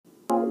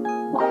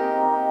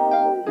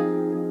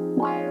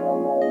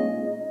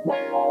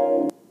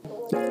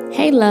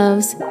Hey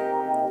loves,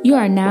 you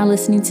are now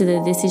listening to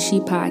the This Is She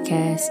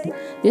podcast.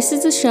 This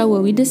is a show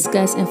where we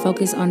discuss and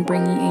focus on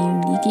bringing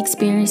a unique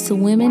experience to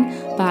women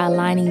by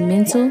aligning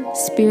mental,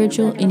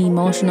 spiritual, and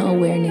emotional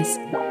awareness.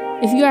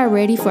 If you are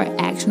ready for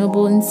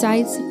actionable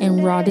insights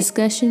and raw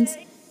discussions,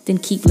 then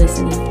keep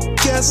listening.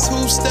 Guess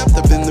who stepped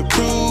up in the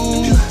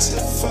room?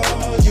 Beautiful,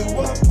 you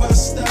are my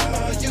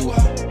star, you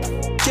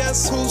are.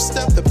 Guess who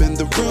stepped up in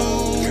the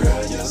room?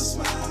 Girl, your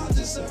smile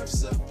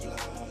deserves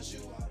applause, you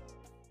are.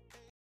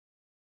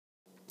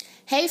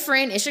 Hey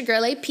friend, it's your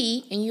girl AP,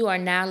 and you are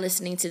now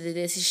listening to the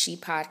This Is She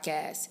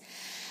podcast.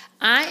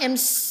 I am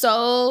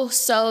so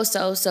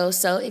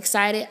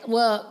excited.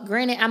 Well,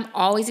 granted, I'm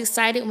always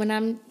excited when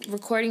I'm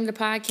recording the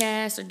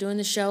podcast or doing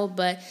the show,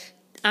 but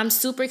I'm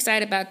super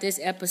excited about this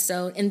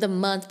episode in the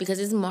month because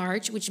it's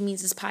March, which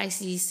means it's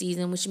Pisces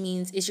season, which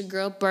means it's your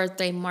girl's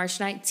birthday, March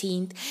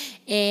 19th.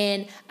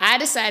 And I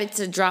decided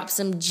to drop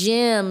some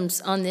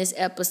gems on this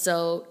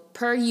episode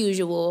per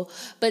usual,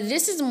 but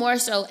this is more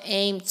so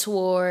aimed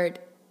toward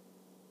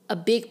a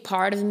big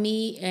part of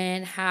me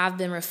and how I've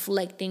been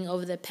reflecting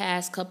over the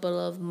past couple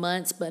of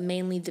months, but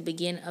mainly the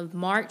beginning of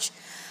March.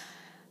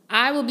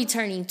 I will be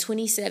turning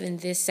 27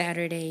 this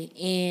Saturday,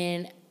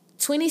 and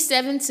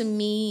 27 to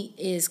me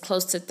is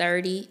close to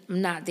 30.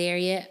 I'm not there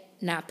yet,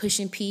 not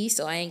pushing P,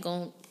 so I ain't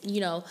gonna,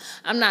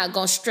 I'm not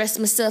gonna stress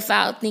myself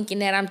out thinking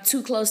that I'm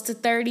too close to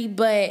 30,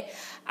 but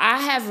I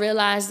have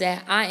realized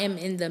that I am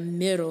in the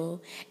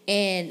middle,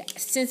 and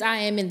since I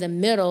am in the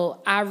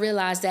middle, I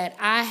realized that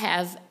I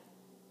have,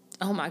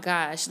 oh my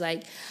gosh,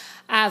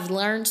 I've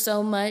learned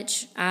so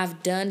much,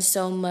 I've done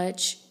so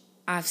much,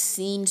 I've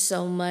seen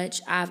so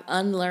much, I've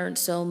unlearned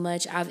so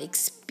much, I've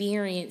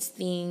experienced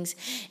things,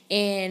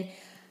 and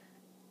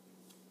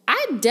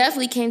I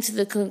definitely came to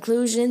the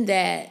conclusion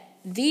that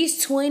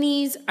these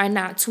 20s are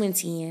not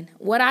 20ing.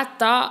 What I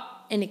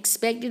thought and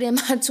expected in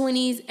my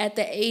 20s at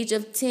the age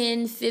of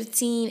 10,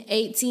 15,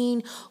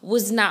 18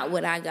 was not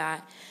what I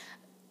got.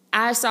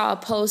 I saw a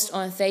post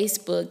on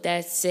Facebook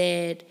that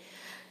said,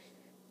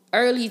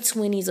 early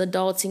 20s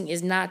adulting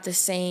is not the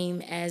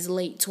same as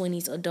late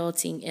 20s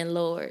adulting. And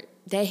Lord,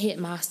 that hit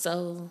my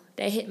soul.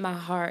 That hit my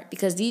heart.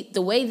 Because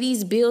the way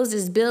these bills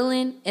is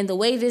billing and the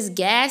way this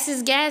gas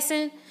is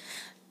gassing,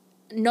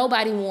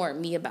 nobody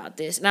warned me about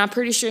this. And I'm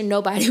pretty sure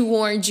nobody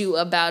warned you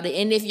about it.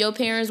 And if your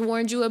parents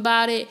warned you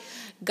about it,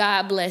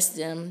 God bless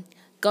them.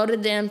 Go to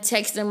them,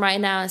 text them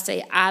right now and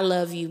say, I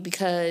love you,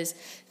 because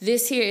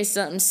this here is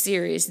something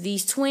serious.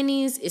 These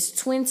 20s is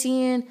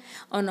 20ing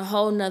on a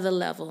whole nother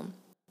level.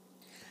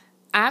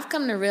 I've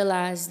come to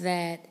realize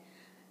that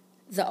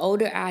the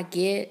older I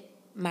get,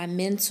 my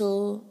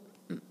mental,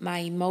 my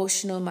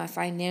emotional, my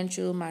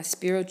financial, my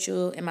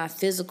spiritual, and my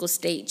physical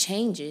state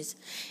changes.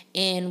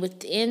 And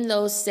within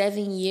those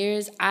 7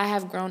 years, I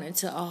have grown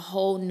into a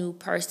whole new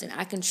person.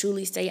 I can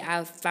truly say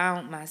I've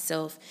found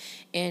myself,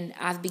 and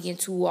I've begun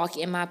to walk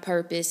in my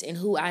purpose and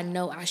who I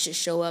know I should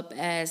show up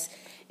as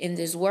in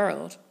this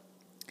world.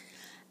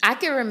 I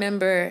can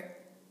remember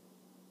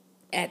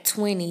at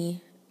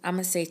 20, I'm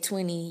going to say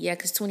 20,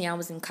 because 20 I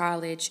was in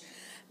college.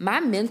 My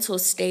mental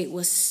state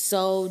was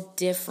so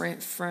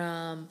different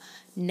from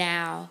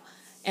now.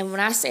 And when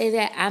I say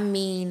that, I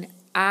mean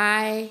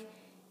I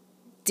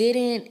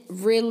didn't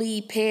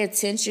really pay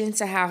attention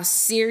to how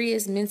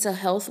serious mental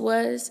health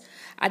was.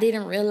 I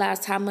didn't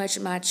realize how much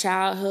my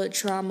childhood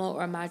trauma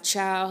or my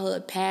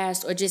childhood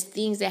past or just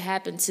things that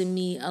happened to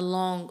me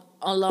along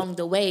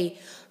the way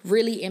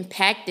really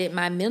impacted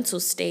my mental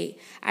state.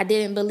 I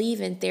didn't believe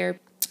in therapy.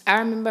 I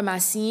remember my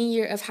senior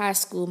year of high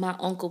school, my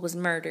uncle was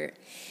murdered.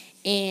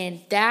 And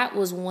that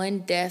was one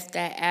death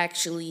that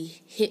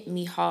actually hit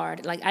me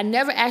hard. I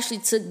never actually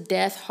took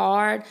death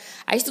hard.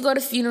 I used to go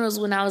to funerals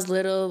when I was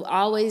little,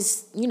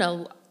 always,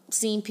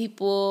 seen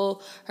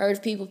people,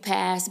 heard people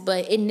pass,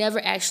 but it never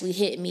actually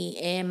hit me.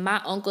 And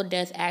my uncle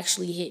death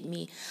actually hit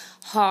me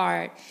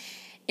hard.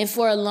 And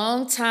for a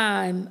long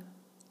time,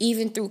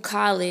 even through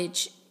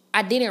college,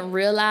 I didn't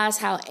realize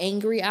how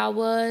angry I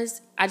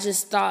was. I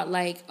just thought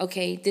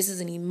okay, this is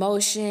an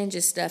emotion,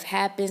 just stuff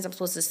happens. I'm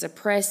supposed to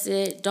suppress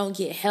it, don't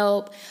get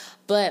help.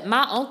 But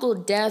my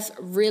uncle's death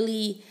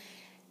really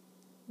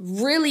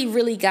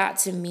got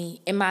to me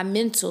in my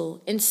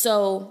mental. And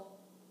so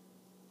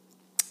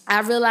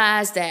I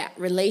realized that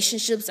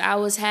relationships I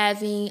was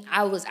having,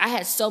 I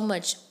had so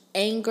much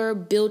anger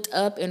built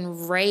up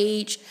and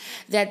rage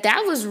that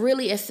was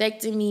really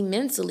affecting me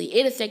mentally.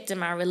 It affected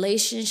my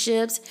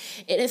relationships.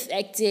 It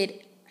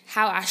affected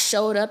how I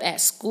showed up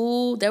at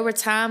school. There were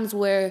times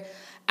where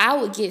I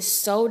would get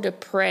so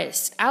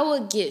depressed. I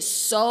would get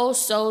so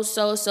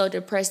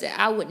depressed that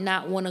I would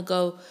not want to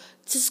go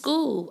to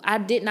school. I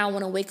did not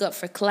want to wake up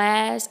for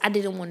class. I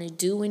didn't want to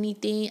do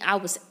anything. I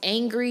was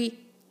angry.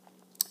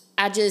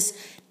 I just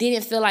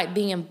didn't feel like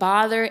being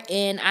bothered.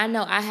 And I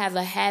know I have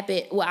a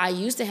habit, I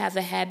used to have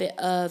a habit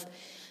of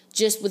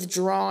just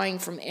withdrawing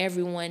from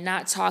everyone,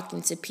 not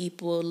talking to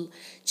people,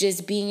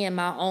 just being in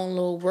my own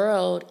little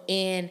world.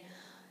 And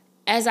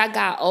as I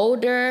got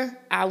older,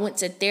 I went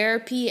to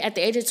therapy at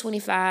the age of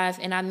 25.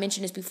 And I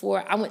mentioned this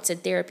before. I went to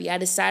therapy. I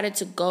decided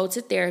to go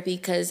to therapy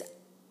because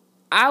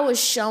I was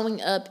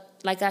showing up,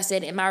 like I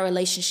said, in my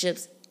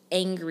relationships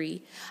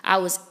angry. I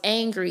was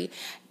angry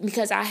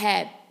because I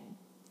had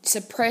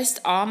suppressed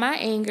all my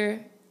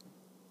anger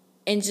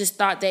and just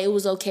thought that it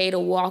was okay to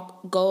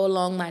go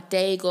along my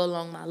day, go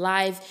along my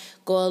life,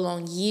 go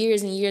along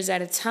years and years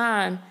at a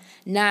time,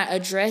 not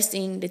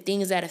addressing the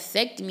things that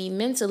affect me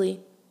mentally.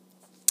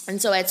 And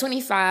so at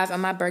 25,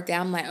 on my birthday,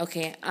 I'm like,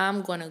 okay,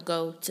 I'm going to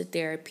go to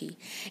therapy.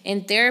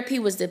 And therapy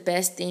was the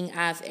best thing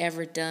I've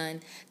ever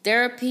done.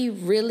 Therapy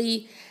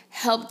really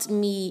helped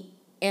me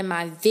in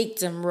my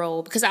victim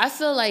role, because I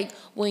feel like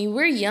when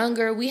we're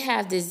younger, we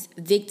have this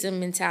victim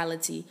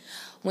mentality.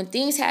 When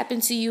things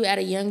happen to you at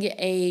a younger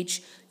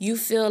age, you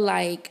feel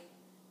like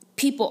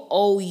people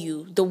owe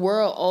you, the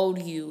world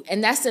owed you.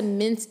 And that's a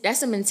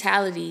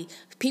mentality.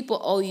 People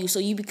owe you, so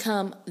you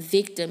become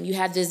victim. You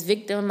have this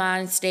victim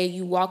mind state.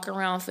 You walk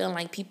around feeling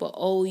like people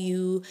owe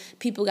you.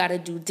 People got to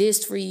do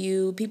this for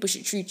you. People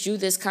should treat you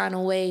this kind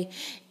of way.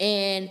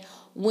 And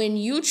when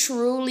you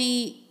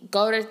truly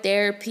go to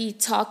therapy,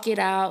 talk it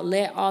out,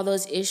 let all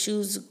those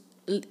issues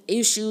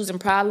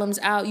and problems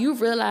out, you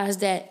realize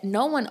that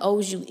no one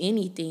owes you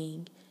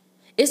anything.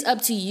 It's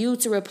up to you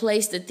to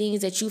replace the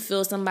things that you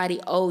feel somebody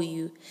owe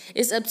you.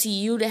 It's up to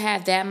you to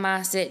have that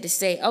mindset to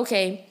say,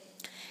 okay,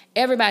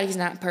 everybody's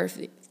not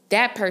perfect.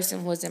 That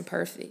person wasn't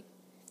perfect.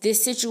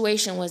 This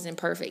situation wasn't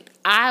perfect.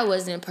 I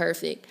wasn't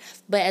perfect.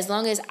 But as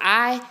long as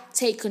I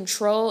take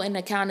control and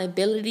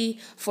accountability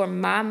for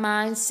my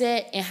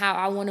mindset and how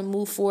I want to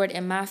move forward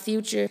in my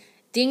future,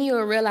 then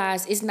you'll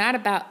realize it's not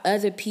about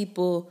other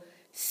people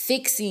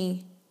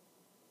fixing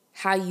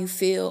how you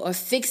feel or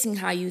fixing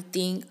how you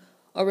think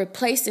or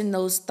replacing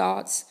those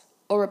thoughts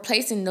or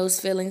replacing those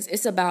feelings.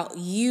 It's about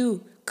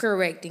you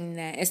correcting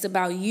that. It's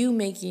about you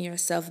making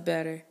yourself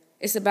better.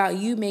 It's about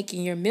you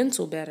making your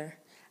mental better.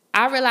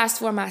 I realized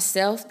for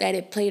myself that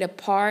it played a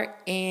part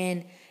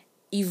in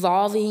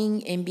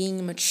evolving and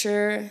being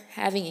mature,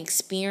 having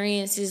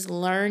experiences,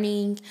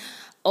 learning,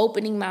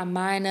 opening my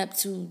mind up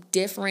to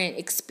different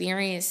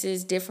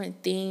experiences,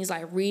 different things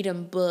like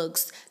reading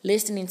books,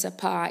 listening to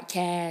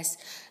podcasts,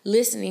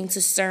 listening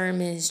to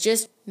sermons,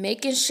 just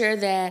making sure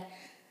that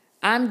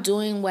I'm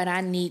doing what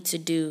I need to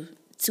do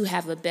to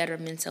have a better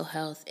mental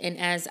health. And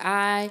as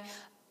I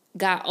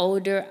got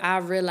older, I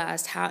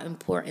realized how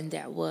important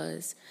that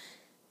was.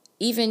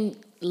 Even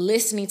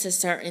listening to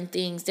certain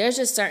things, there's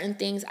just certain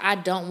things I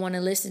don't want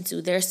to listen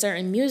to. There's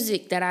certain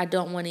music that I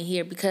don't want to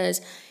hear,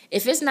 because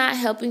if it's not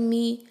helping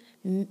me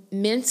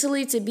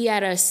mentally to be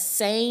at a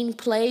sane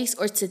place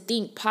or to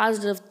think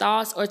positive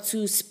thoughts or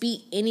to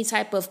speak any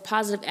type of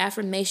positive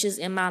affirmations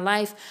in my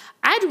life,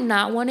 I do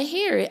not want to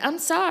hear it. I'm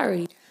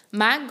sorry.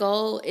 My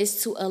goal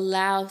is to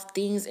allow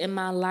things in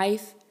my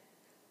life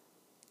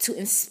to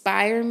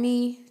inspire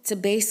me to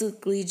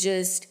basically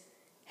just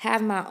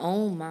have my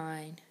own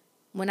mind.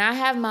 When I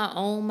have my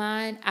own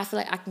mind, I feel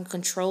like I can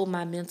control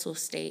my mental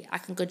state. I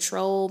can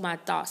control my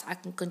thoughts. I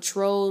can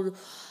control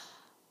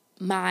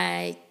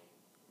my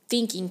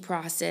thinking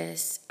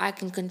process. I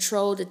can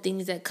control the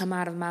things that come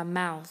out of my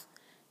mouth.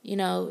 You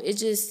know, it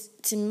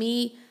just, to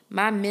me,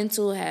 my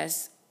mental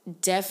has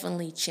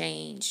definitely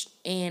changed.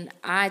 And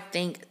I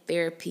think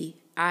therapy.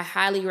 I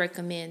highly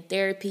recommend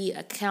therapy,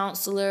 a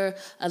counselor,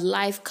 a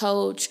life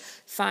coach.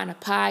 Find a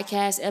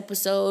podcast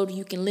episode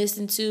you can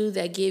listen to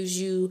that gives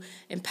you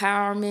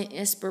empowerment,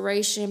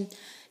 inspiration.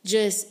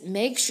 Just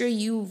make sure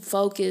you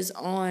focus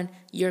on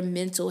your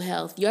mental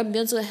health. Your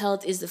mental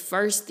health is the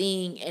first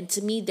thing, and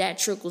to me, that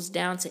trickles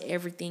down to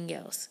everything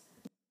else.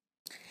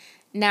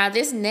 Now,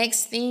 this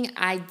next thing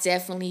I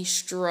definitely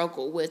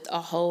struggle with a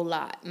whole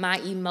lot. My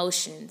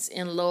emotions.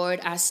 And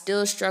Lord, I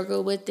still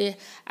struggle with it.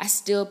 I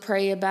still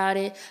pray about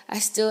it. I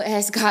still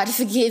ask God to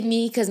forgive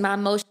me because my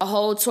emotions are a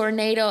whole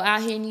tornado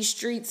out here in these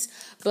streets.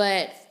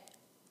 But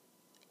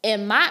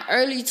in my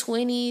early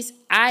 20s,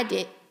 I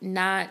did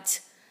not,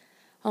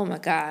 oh my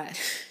God,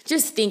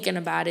 just thinking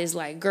about it is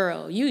like,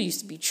 girl, you used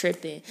to be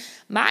tripping.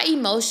 My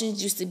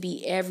emotions used to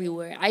be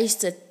everywhere. I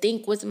used to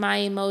think with my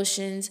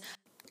emotions.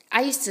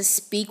 I used to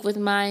speak with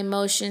my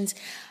emotions.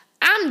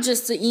 I'm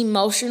just an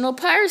emotional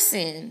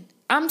person.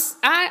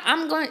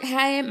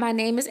 Hi, my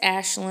name is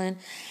Ashlyn.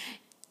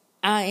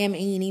 I am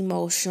an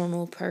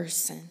emotional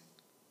person.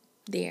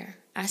 There,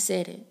 I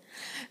said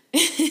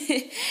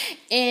it.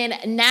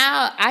 And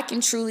now I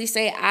can truly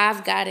say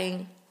I've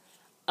gotten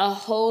a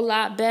whole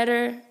lot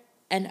better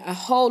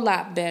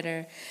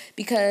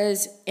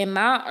because in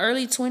my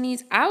early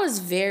 20s, I was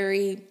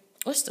very,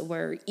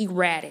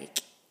 erratic.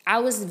 I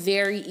was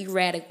very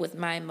erratic with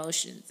my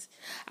emotions.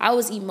 I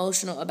was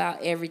emotional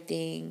about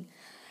everything.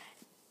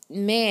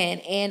 Man,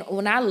 and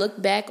when I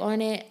look back on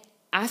it,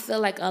 I feel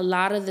like a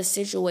lot of the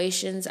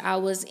situations I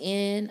was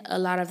in, a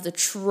lot of the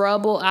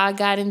trouble I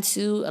got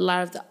into, a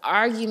lot of the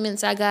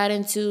arguments I got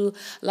into,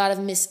 a lot of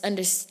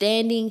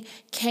misunderstanding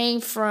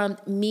came from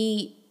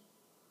me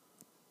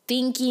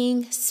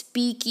thinking,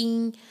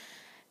 speaking,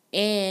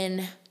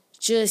 and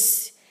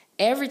just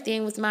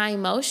everything with my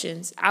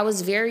emotions. I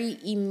was very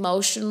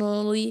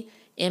emotionally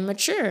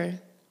immature.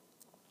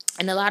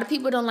 And a lot of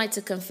people don't like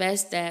to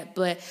confess that,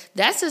 but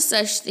that's a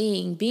such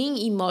thing. Being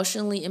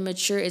emotionally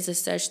immature is a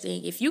such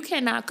thing. If you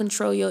cannot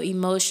control your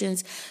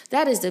emotions,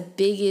 that is the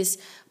biggest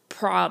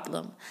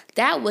problem.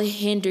 That will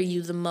hinder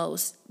you the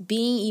most.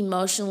 Being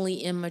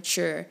emotionally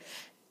immature.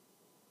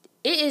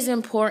 It is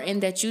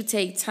important that you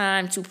take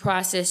time to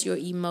process your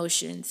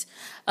emotions.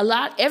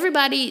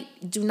 Everybody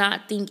do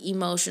not think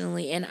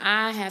emotionally, and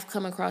I have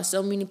come across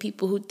so many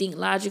people who think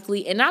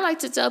logically, and I like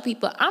to tell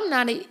people I'm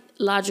not a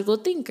logical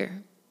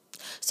thinker.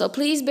 So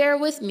please bear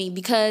with me,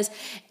 because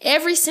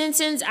every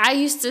sentence I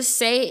used to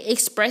say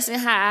expressing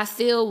how I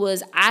feel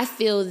was, I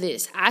feel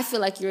this. I feel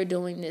like you're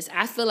doing this.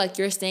 I feel like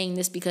you're saying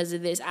this because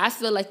of this. I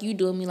feel like you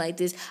doing me like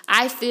this.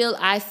 I feel.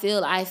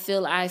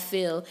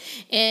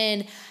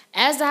 And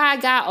as I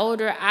got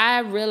older, I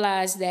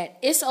realized that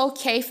it's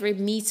okay for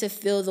me to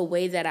feel the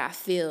way that I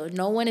feel.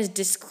 No one is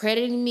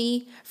discrediting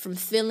me from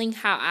feeling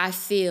how I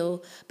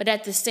feel. But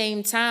at the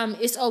same time,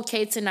 it's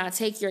okay to not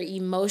take your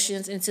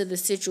emotions into the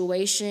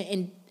situation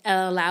and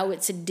allow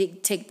it to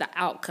dictate the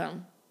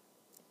outcome.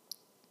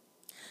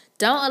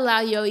 Don't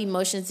allow your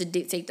emotions to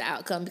dictate the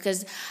outcome,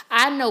 because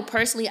I know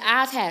personally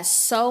I've had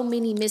so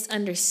many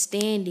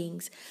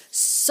misunderstandings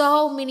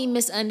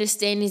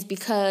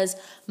because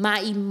my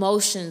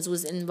emotions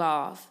was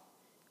involved.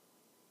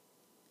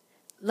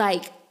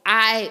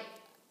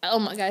 Oh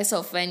my God, it's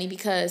so funny,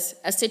 because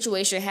a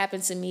situation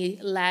happened to me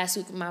last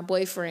week with my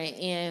boyfriend,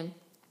 and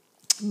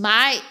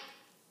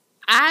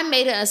I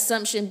made an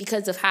assumption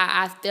because of how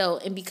I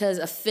felt and because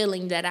of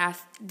feeling that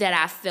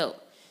I felt.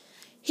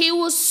 He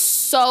was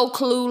so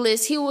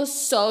clueless. He was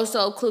so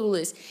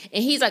clueless.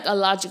 And he's like a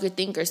logical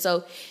thinker.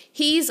 So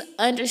he's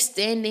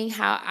understanding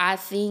how I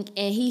think,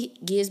 and he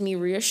gives me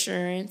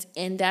reassurance.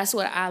 And that's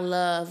what I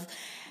love.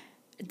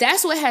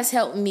 That's what has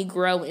helped me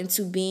grow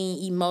into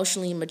being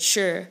emotionally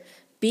mature.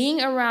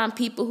 Being around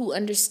people who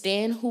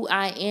understand who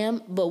I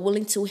am, but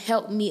willing to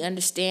help me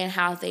understand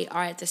how they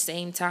are at the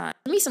same time.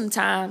 Give me some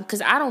time,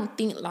 because I don't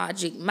think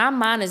logic. My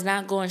mind is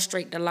not going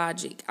straight to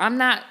logic. I'm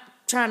not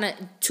trying to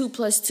 2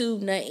 + 2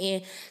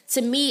 nothing.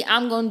 To me,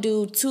 I'm going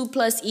to do 2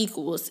 +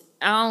 equals.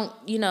 I'm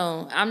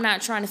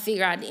not trying to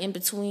figure out the in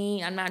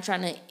between. I'm not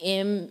trying to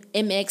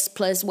mx +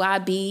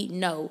 yb.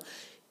 No,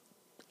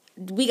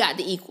 we got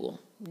the equal.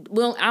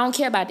 Well, I don't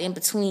care about the in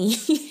between,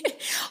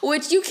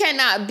 which you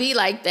cannot be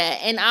like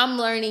that. And I'm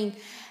learning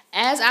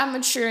as I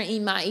mature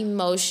in my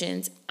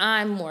emotions,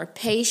 I'm more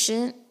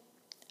patient.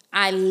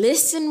 I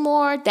listen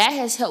more. That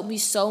has helped me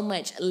so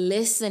much.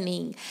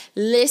 Listening.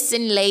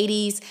 Listen,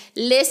 ladies.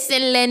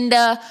 Listen,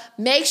 Linda.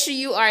 Make sure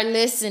you are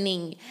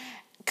listening.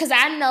 Because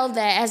I know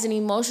that as an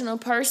emotional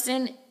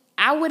person,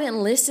 I wouldn't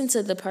listen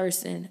to the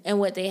person and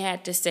what they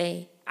had to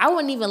say. I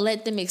wouldn't even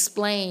let them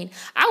explain.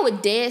 I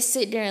would dead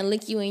sit there and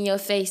lick you in your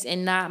face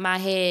and nod my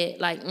head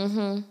like,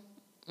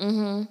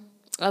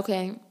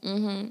 okay,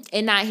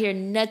 and not hear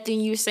nothing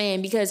you're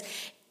saying, because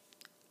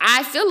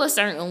I feel a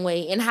certain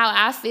way, and how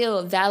I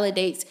feel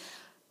validates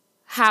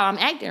how I'm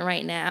acting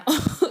right now.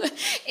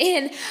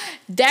 And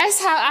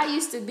that's how I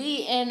used to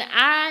be. And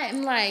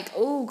I'm like,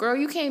 oh, girl,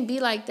 you can't be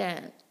like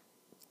that.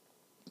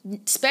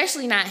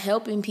 Especially not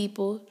helping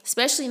people,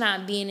 especially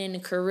not being in a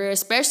career,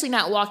 especially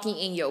not walking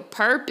in your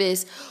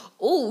purpose.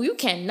 Oh, you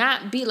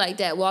cannot be like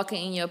that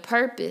walking in your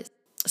purpose.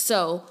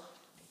 So,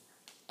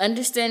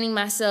 understanding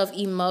myself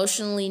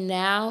emotionally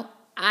now,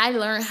 I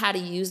learned how to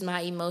use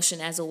my emotion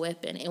as a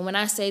weapon. And when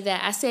I say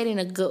that, I say it in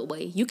a good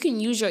way. You can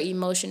use your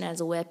emotion as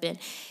a weapon.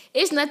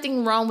 It's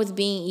nothing wrong with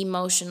being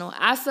emotional.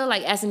 I feel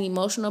like as an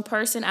emotional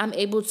person, I'm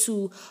able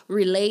to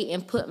relate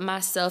and put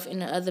myself in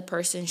the other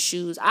person's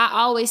shoes. I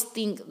always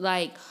think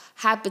like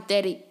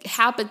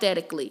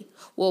hypothetically.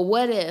 Well,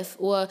 what if?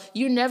 Well,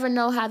 you never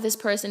know how this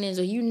person is,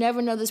 or you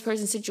never know this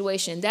person's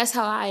situation. That's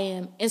how I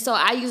am. And so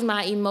I use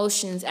my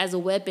emotions as a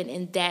weapon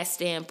in that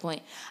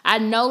standpoint. I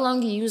no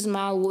longer use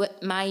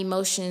my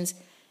emotions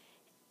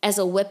as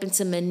a weapon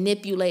to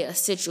manipulate a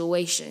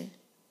situation.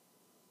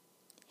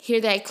 Hear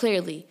that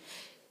clearly.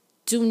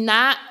 Do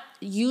not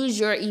use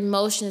your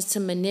emotions to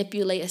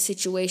manipulate a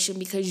situation,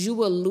 because you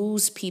will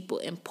lose people,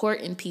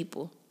 important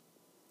people.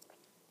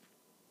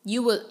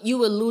 You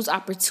will lose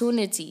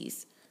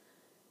opportunities.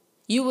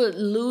 You would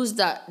lose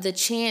the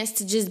chance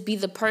to just be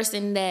the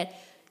person that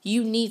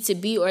you need to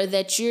be, or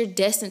that you're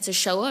destined to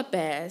show up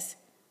as.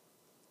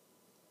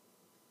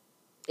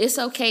 It's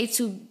okay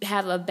to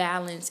have a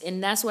balance,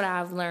 and that's what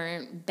I've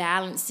learned,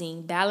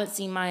 balancing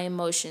my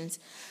emotions.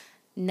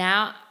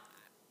 Now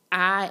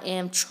I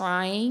am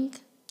trying,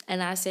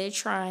 and I say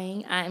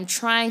trying, I am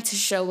trying to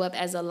show up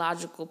as a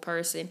logical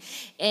person.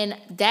 And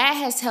that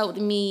has helped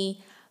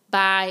me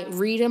by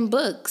reading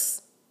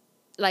books.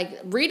 Like,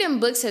 reading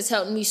books has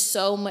helped me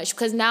so much,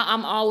 because now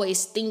I'm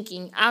always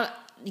thinking.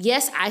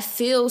 Yes, I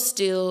feel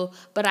still,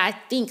 but I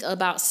think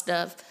about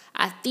stuff.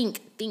 I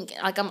think,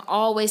 like I'm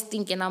always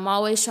thinking. I'm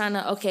always trying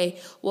to, okay,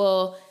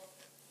 well,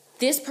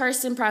 this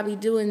person probably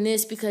doing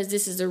this because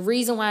this is the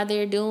reason why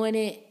they're doing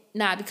it.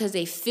 not because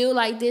they feel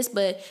like this,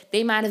 but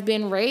they might have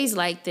been raised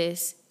like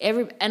this.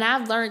 And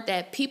I've learned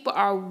that people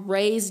are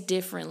raised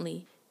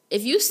differently.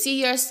 If you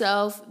see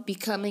yourself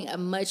becoming a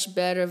much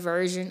better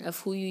version of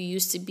who you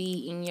used to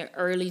be in your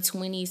early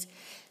 20s,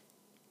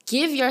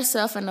 give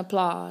yourself an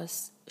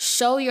applause.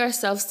 Show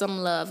yourself some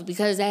love,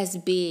 because that's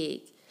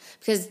big.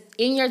 Because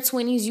in your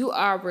 20s, you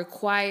are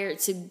required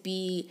to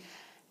be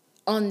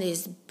on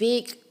this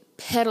big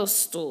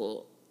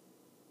pedestal.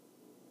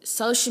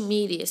 Social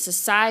media,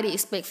 society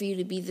expect for you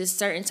to be this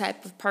certain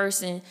type of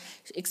person,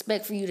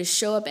 expect for you to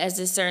show up as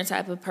this certain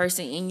type of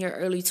person in your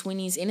early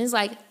 20s. And it's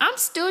like, I'm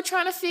still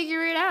trying to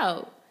figure it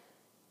out.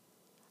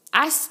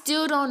 I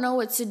still don't know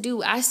what to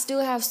do. I still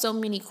have so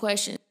many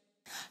questions.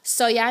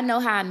 So y'all know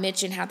how I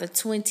mentioned how the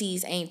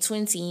 20s ain't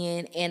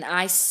 20ing, and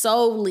I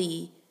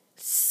solely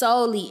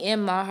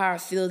in my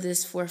heart feel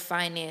this for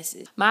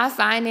finances. My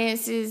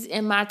finances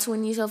in my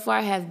 20s so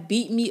far have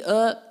beat me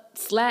up,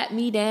 slapped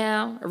me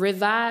down,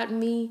 revived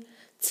me,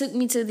 took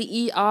me to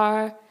the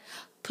ER,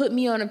 put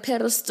me on a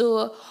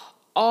pedestal,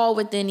 all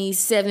within these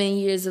 7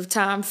 years of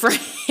time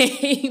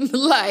frame.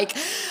 Like,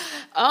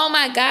 oh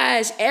my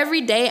gosh,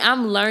 every day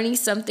I'm learning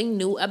something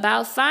new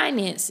about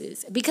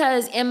finances.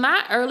 Because in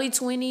my early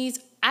 20s,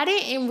 I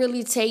didn't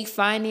really take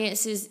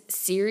finances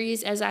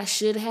serious as I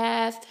should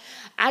have.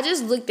 I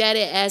just looked at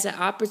it as an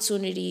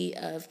opportunity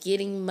of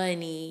getting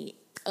money,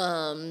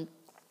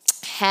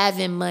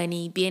 having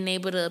money, being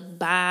able to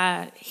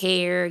buy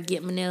hair,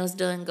 get my nails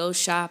done, go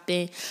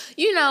shopping,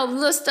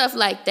 little stuff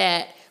like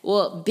that.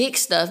 Well, big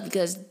stuff,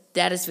 because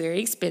that is very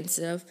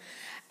expensive.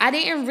 I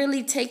didn't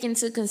really take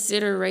into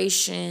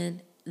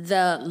consideration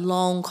the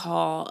long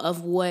haul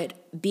of what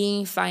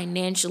being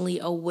financially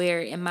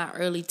aware in my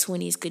early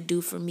 20s could do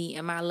for me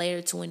in my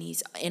later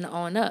 20s and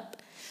on up.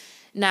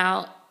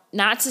 Now,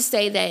 not to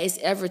say that it's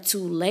ever too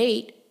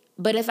late,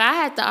 but if I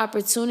had the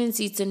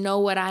opportunity to know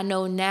what I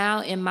know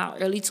now in my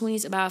early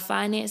 20s about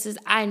finances,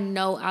 I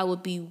know I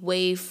would be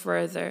way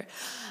further.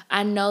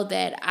 I know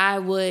that I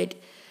would,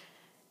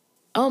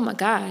 oh my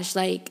gosh,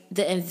 like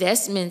the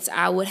investments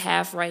I would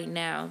have right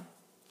now.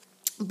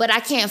 But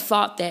I can't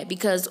fault that,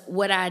 because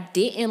what I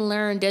didn't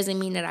learn doesn't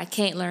mean that I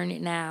can't learn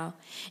it now.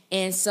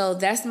 And so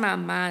that's my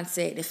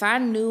mindset. If I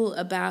knew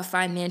about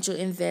financial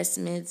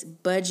investments,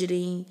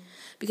 budgeting,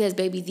 because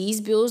baby,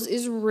 these bills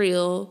is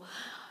real.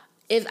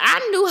 If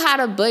I knew how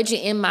to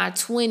budget in my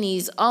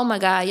 20s, oh my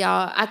God,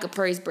 y'all, I could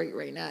praise break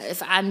right now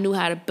if I knew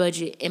how to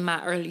budget in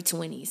my early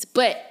 20s.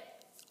 But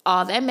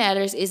all that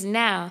matters is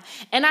now.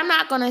 And I'm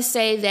not going to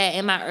say that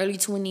in my early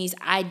 20s,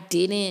 I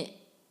didn't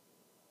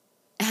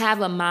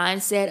have a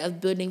mindset of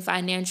building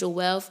financial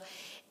wealth.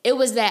 It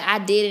was that I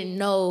didn't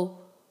know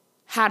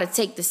how to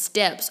take the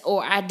steps,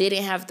 or I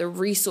didn't have the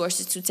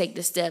resources to take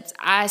the steps.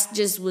 I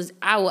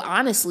would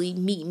honestly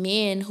meet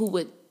men who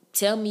would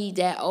tell me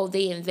that, oh,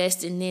 they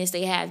invest in this,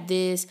 they have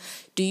this.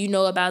 Do you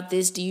know about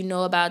this? Do you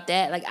know about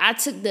that? Like, I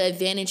took the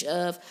advantage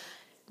of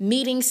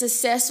meeting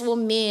successful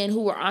men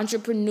who were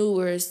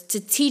entrepreneurs to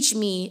teach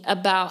me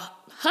about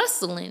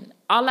hustling.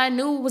 All I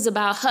knew was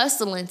about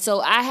hustling.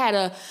 So I had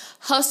a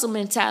hustle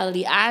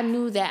mentality. I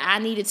knew that I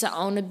needed to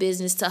own a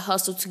business to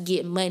hustle to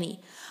get money.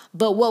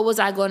 But what was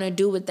I going to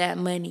do with that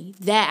money?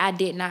 That I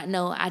did not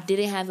know. I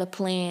didn't have a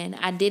plan.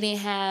 I didn't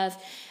have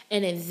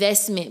an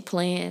investment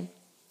plan.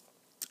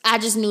 I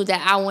just knew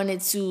that I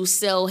wanted to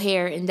sell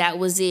hair, and that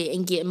was it,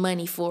 and get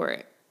money for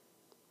it.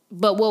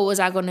 But what was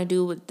I going to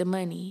do with the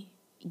money?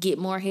 Get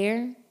more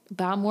hair?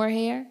 Buy more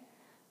hair?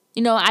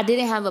 I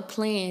didn't have a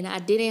plan. I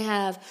didn't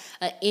have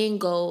an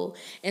end goal.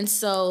 And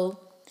so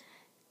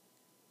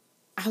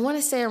I want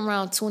to say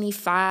around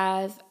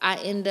 25,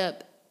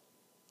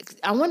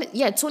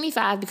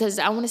 25, because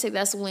I want to say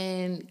that's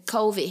when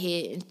COVID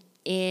hit.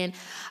 And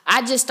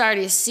I just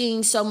started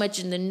seeing so much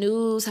in the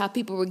news, how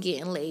people were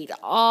getting laid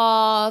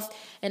off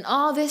and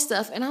all this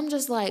stuff. And I'm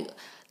just like,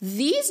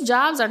 these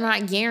jobs are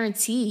not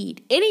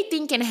guaranteed.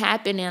 Anything can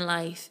happen in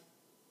life.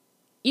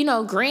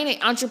 Granted,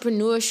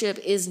 entrepreneurship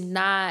is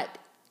not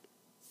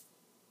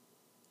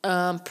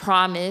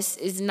promise,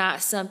 is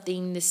not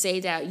something to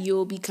say that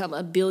you'll become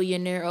a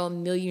billionaire or a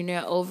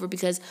millionaire over,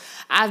 because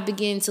I've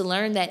begun to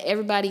learn that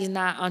everybody's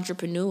not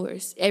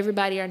entrepreneurs.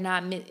 Everybody's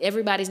not meant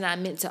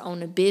to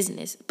own a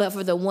business. But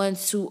for the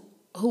ones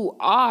who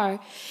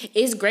are,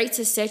 it's great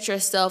to set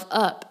yourself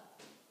up.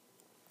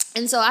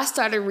 And so I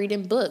started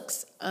reading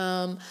books.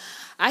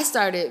 I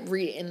started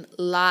reading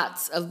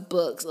lots of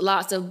books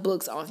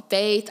on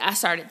faith. I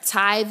started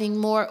tithing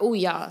more. Oh,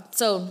 y'all.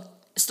 So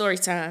story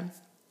time.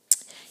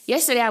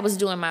 Yesterday I was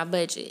doing my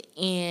budget,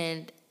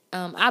 and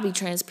I'll be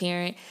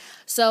transparent.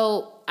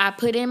 So I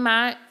put in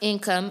my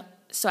income.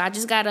 So I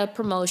just got a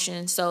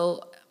promotion.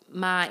 So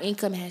my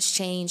income has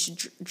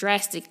changed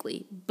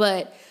drastically.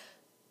 But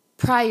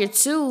prior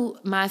to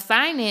my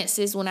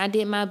finances, when I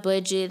did my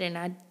budget and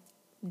I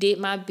did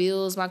my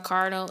bills, my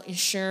car note,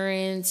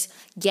 insurance,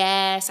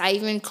 gas, I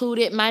even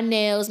included my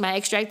nails, my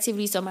extra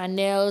activities. So my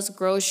nails,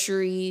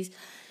 groceries,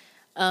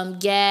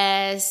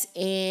 gas,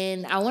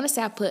 and I want to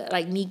say I put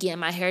like me getting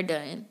my hair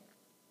done.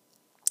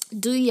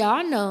 Do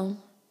y'all know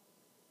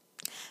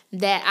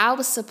that I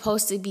was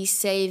supposed to be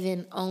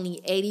saving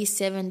only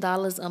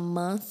 $87 a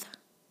month.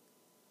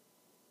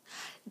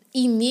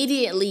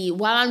 Immediately,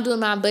 while I'm doing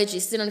my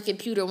budget, sitting on the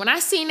computer, when I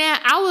seen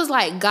that, I was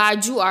like,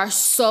 God, you are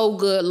so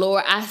good,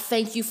 Lord. I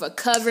thank you for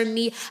covering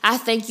me. I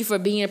thank you for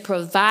being a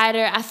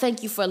provider. I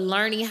thank you for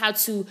learning how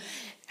to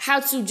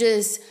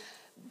just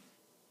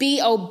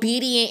be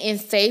obedient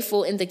and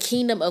faithful in the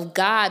kingdom of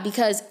God.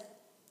 Because,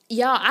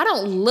 y'all, I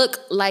don't look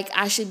like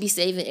I should be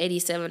saving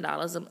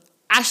 $87.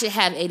 I should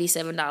have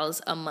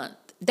 $87 a month.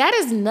 That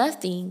is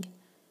nothing.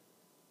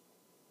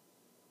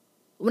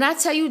 When I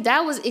tell you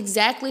that was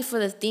exactly for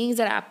the things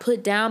that I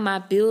put down my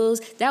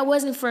bills, that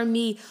wasn't for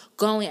me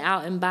going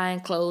out and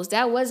buying clothes.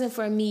 That wasn't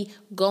for me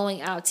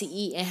going out to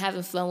eat and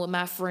having fun with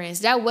my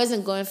friends. That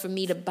wasn't going for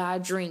me to buy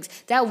drinks.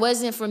 That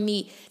wasn't for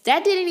me.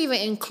 That didn't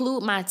even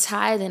include my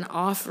tithe and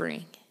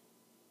offering.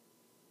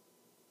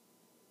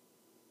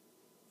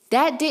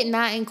 That did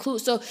not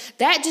include. So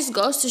that just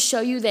goes to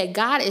show you that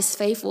God is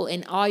faithful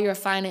in all your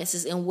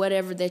finances and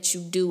whatever that you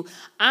do.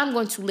 I'm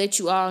going to let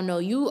you all know,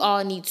 you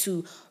all need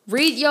to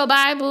read your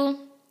Bible,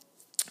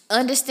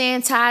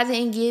 understand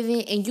tithing and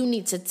giving, and you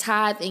need to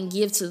tithe and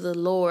give to the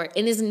Lord.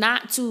 And it's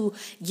not to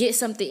get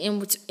something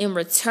in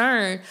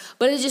return,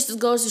 but it just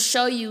goes to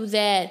show you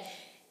that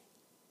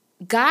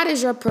God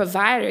is your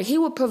provider. He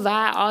will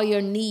provide all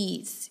your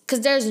needs.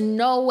 Because there is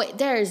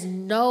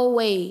no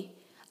way.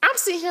 I'm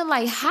sitting here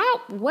like,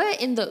 what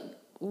in the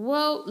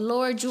world,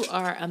 Lord, you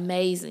are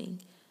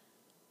amazing.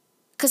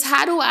 Because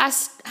how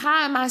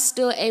am I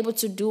still able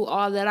to do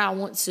all that I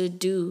want to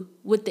do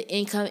with the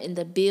income and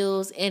the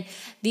bills? And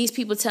these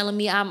people telling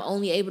me I'm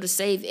only able to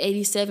save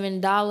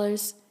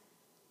 $87.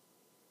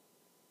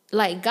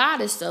 Like,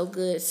 God is so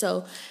good.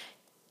 So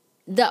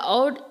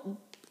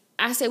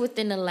I say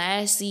within the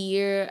last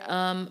year,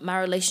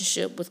 my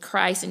relationship with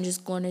Christ and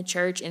just going to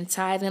church and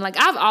tithing. Like,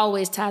 I've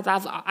always tithed.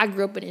 I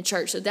grew up in a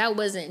church, so that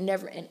wasn't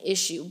never an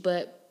issue.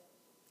 But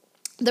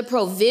the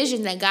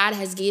provision that God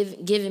has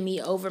given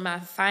me over my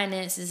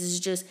finances is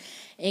just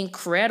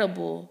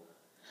incredible.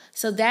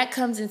 So that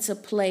comes into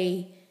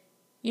play,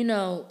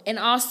 and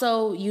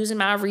also using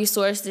my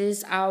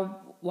resources.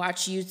 I'll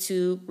watch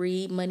YouTube,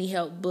 read money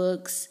help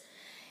books.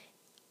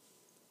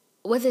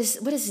 What is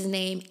his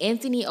name?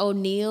 Anthony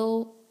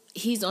O'Neill.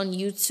 He's on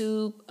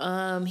YouTube.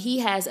 He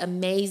has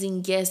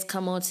amazing guests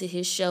come onto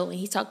his show, and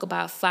he talk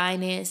about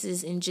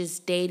finances and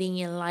just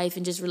dating and life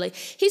and just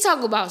he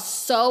talk about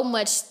so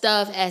much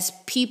stuff as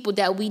people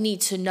that we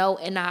need to know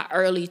in our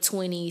early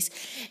 20s.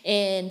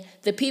 And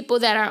the people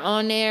that are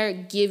on there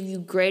give you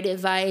great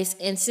advice.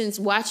 And since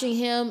watching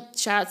him,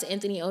 shout out to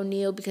Anthony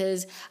O'Neill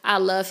because I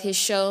love his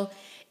show,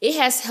 it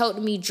has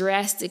helped me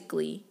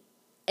drastically.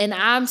 And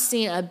I'm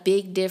seeing a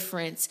big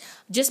difference.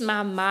 Just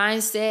my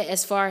mindset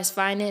as far as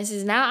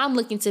finances. Now I'm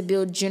looking to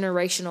build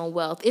generational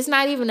wealth. It's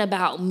not even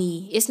about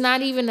me. It's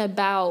not even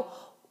about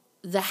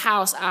the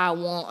house I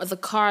want or the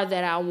car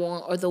that I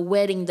want or the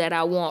wedding that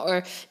I want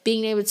or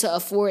being able to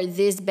afford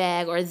this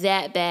bag or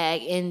that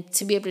bag and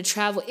to be able to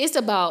travel. It's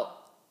about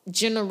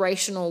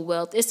generational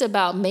wealth. It's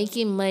about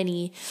making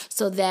money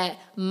so that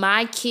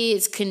my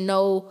kids can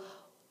know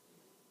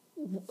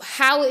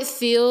how it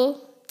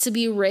feels to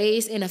be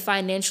raised in a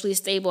financially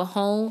stable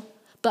home,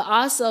 but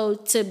also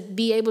to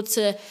be able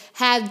to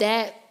have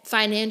that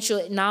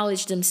financial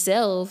knowledge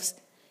themselves.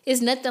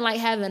 It's nothing like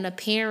having a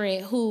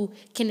parent who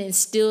can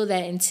instill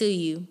that into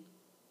you.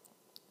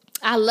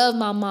 I love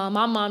my mom.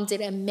 My mom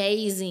did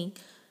amazing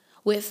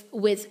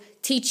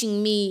with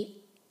teaching me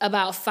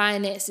about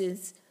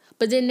finances.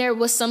 But then there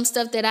was some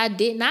stuff that I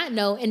did not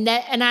know, and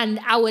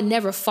I would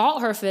never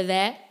fault her for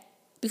that,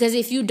 because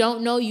if you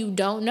don't know, you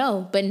don't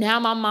know. But now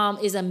my mom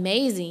is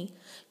amazing.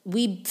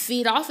 We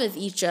feed off of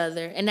each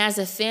other. And as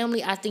a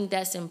family, I think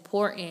that's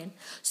important.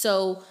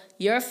 So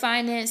your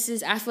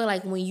finances, I feel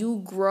like when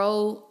you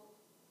grow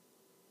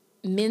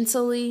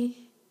mentally,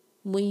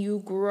 when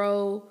you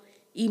grow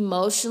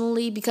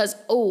emotionally, because,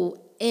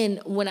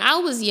 and when I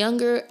was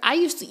younger, I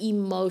used to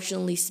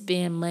emotionally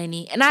spend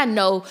money. And I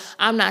know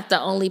I'm not the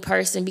only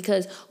person,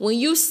 because when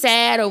you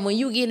sad or when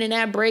you get in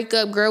that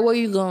breakup, girl, where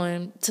you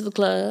going? To the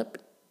club?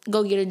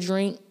 Go get a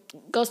drink?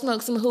 Go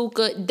smoke some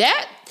hookah?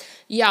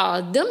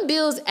 Y'all, them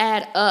bills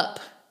add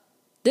up.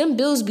 Them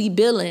bills be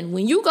billing.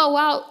 When you go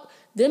out,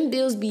 them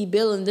bills be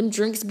billing. Them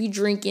drinks be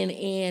drinking.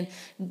 And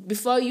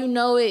before you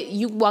know it,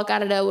 you walk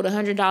out of there with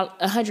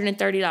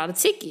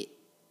 $130 ticket.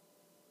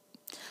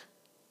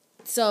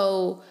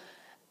 So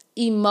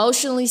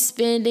emotionally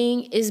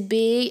spending is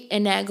big.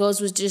 And that goes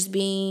with just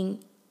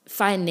being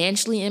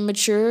financially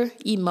immature,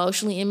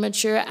 emotionally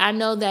immature. I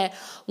know that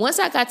once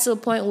I got to a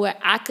point where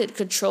I could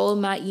control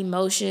my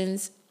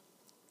emotions,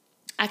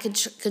 I could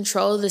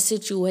control the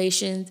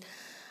situations,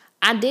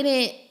 I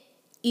didn't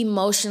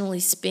emotionally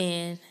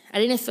spend. I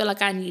didn't feel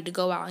like I needed to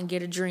go out and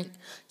get a drink.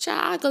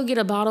 Child, I'd go get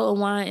a bottle of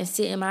wine and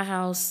sit in my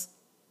house.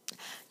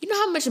 You know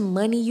how much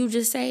money you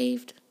just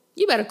saved?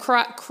 You better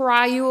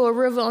cry you a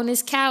river on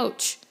this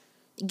couch.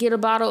 Get a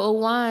bottle of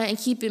wine and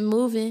keep it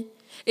moving.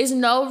 There's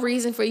no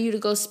reason for you to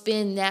go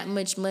spend that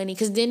much money,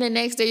 because then the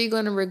next day you're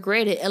going to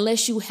regret it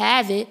unless you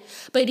have it.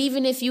 But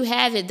even if you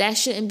have it, that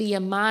shouldn't be a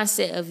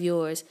mindset of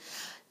yours.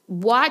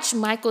 Watch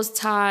Michael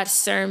Todd's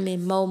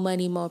sermon, More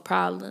Money, More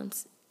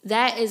Problems.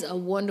 That is a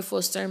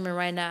wonderful sermon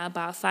right now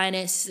about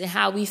finances and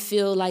how we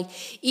feel like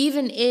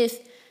even if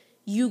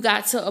you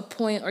got to a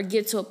point or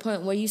get to a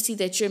point where you see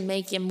that you're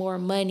making more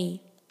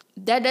money,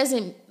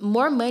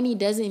 more money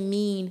doesn't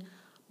mean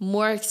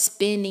more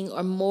spending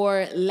or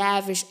more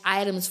lavish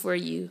items for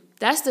you.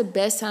 That's the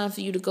best time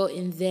for you to go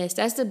invest.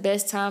 That's the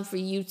best time for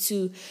you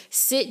to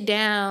sit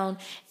down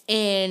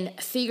and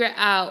figure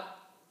out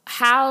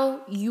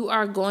how you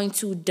are going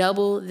to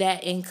double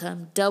that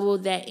income, double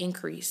that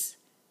increase.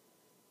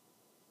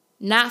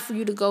 Not for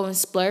you to go and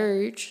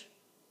splurge.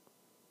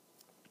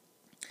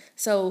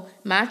 So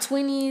my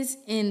 20s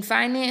in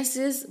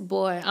finances,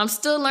 boy, I'm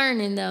still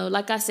learning though.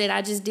 Like I said,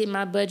 I just did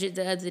my budget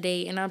the other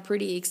day and I'm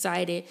pretty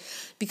excited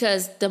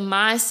because the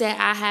mindset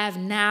I have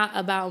now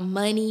about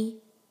money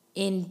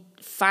and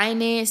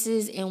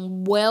finances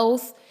and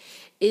wealth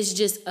is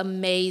just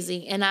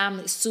amazing. And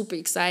I'm super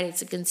excited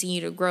to continue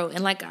to grow.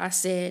 And like I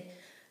said,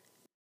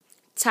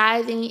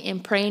 tithing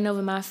and praying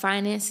over my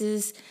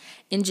finances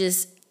and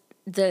just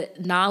the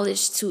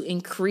knowledge to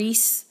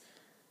increase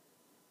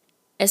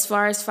as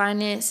far as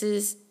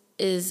finances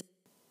is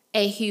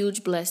a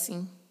huge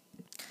blessing.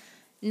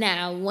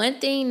 Now, one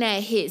thing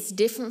that hits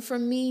different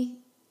from me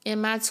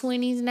in my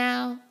 20s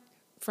now,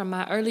 from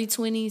my early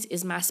 20s,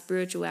 is my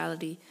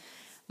spirituality.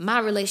 My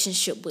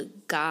relationship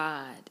with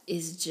God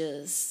is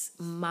just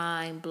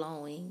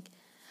mind-blowing.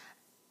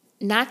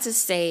 Not to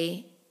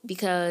say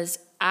because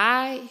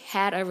I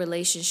had a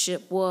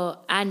relationship,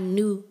 I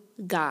knew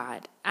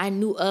God. I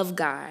knew of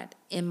God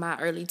in my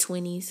early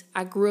 20s.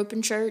 I grew up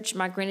in church.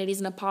 My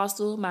granddaddy's an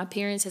apostle. My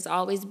parents has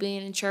always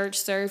been in church,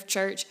 served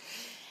church.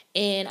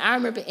 And I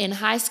remember in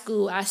high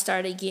school, I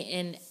started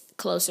getting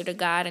closer to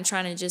God and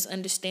trying to just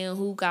understand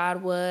who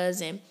God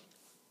was and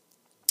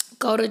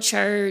go to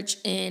church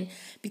and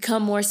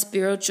become more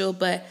spiritual.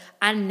 But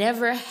I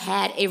never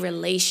had a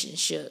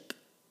relationship.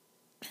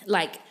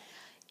 Like,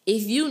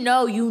 if you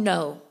know, you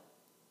know.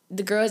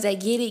 The girls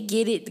that get it,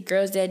 get it. The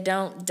girls that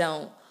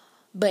don't.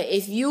 But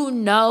if you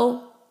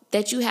know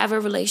that you have a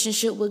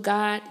relationship with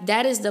God,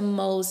 that is the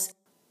most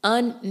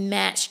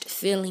unmatched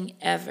feeling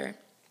ever.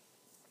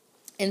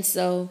 And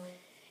so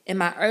in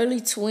my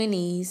early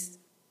 20s,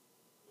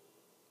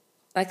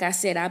 like I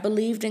said, I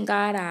believed in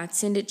God. I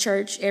attended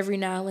church every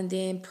now and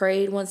then,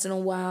 prayed once in a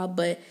while,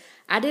 but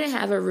I didn't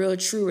have a real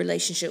true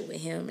relationship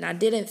with him. And I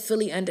didn't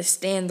fully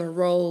understand the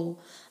role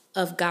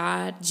of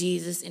God,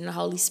 Jesus, and the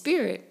Holy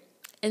Spirit.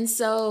 And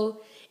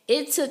so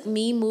it took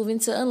me moving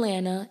to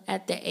Atlanta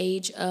at the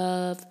age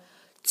of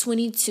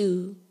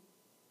 22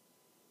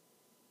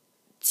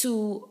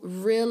 to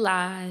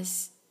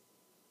realize,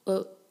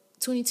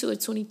 22 or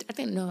 20, I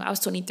think, no, I was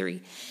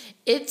 23.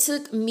 It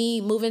took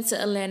me moving to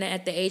Atlanta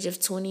at the age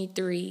of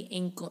 23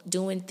 and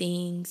doing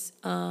things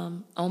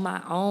on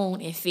my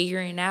own and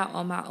figuring out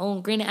on my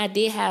own. Granted, I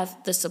did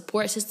have the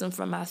support system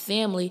from my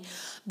family,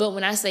 but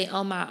when I say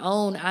on my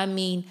own, I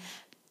mean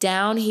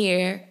down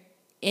here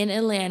in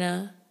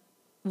Atlanta,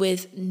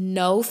 with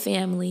no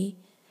family,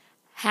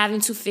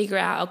 having to figure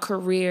out a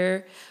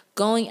career,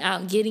 going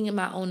out, getting in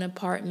my own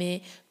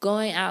apartment,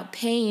 going out,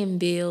 paying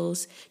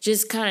bills,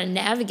 just kind of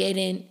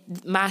navigating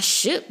my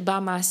ship by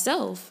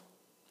myself.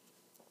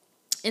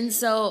 And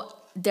so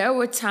there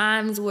were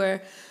times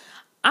where,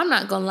 I'm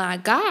not gonna lie,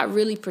 God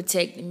really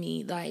protected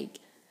me. Like,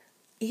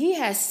 he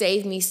has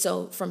saved me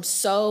from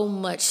so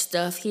much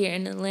stuff here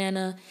in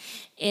Atlanta.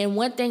 And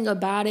one thing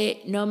about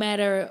it, no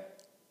matter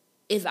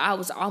if I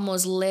was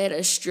almost led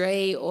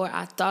astray or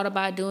I thought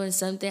about doing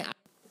something,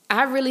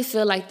 I really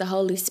feel like the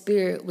Holy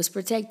Spirit was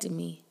protecting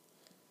me.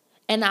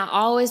 And I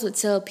always would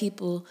tell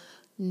people,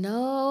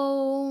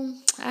 no,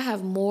 I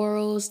have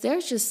morals.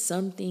 There's just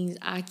some things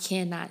I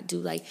cannot do.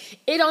 Like,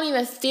 it don't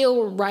even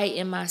feel right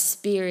in my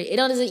spirit. It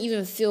doesn't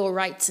even feel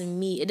right to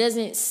me. It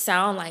doesn't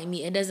sound like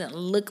me. It doesn't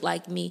look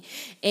like me.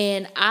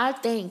 And I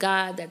thank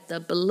God that the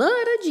blood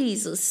of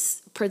Jesus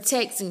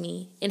protects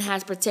me and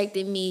has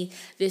protected me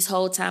this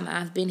whole time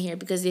I've been here.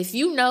 Because if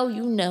you know,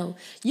 you know.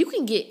 You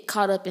can get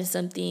caught up in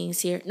some things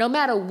here, no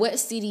matter what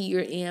city you're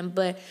in,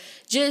 but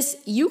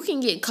just you can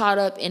get caught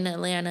up in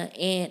Atlanta,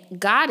 and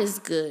God is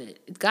good.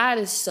 God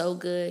is so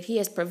good. He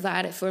has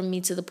provided for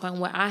me to the point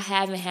where I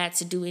haven't had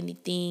to do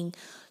anything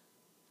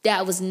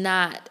that was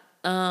not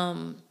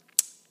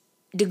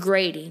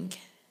degrading.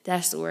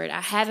 That's the word.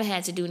 I haven't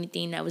had to do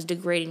anything that was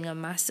degrading of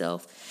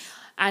myself.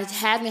 I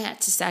haven't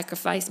had to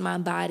sacrifice my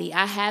body.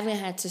 I haven't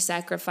had to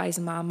sacrifice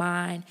my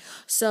mind.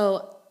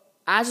 So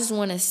I just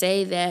want to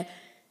say that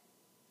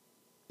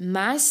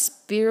my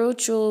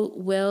spiritual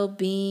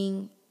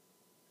well-being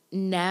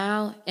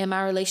now and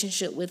my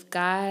relationship with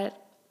God,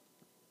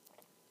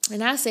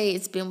 and I say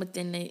it's been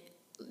within the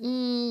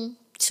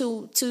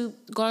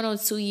going on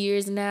 2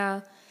 years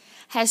now,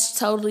 has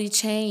totally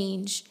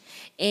changed.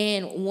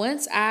 And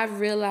once I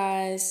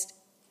realized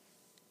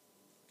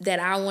that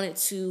I wanted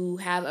to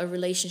have a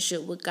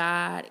relationship with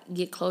God,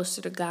 get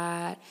closer to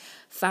God,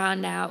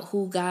 find out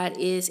who God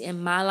is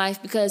in my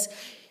life. Because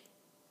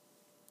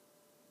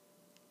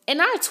in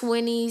our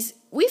 20s,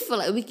 we feel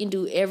like we can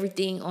do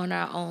everything on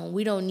our own.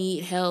 We don't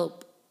need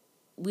help.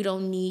 We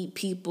don't need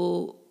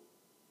people.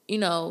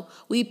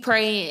 We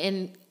pray,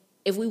 and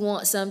if we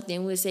want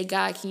something, we say,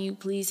 God, can you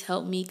please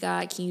help me?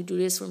 God, can you do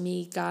this for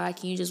me? God,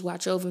 can you just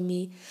watch over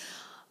me?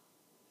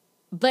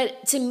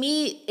 But to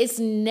me, it's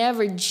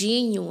never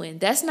genuine.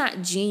 That's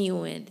not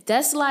genuine.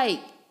 That's like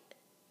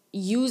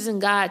using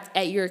God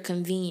at your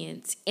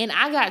convenience. And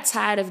I got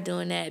tired of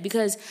doing that,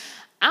 because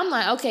I'm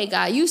like, okay,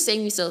 God, you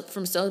saved me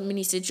from so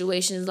many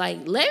situations. Like,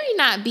 let me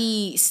not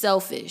be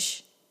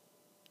selfish.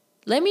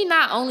 Let me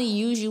not only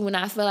use you when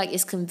I feel like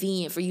it's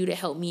convenient for you to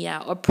help me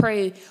out, or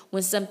pray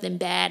when something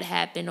bad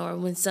happened, or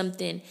when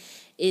something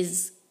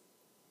is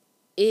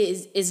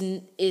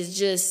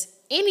just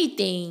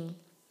anything.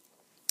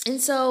 And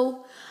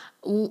so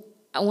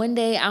one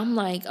day I'm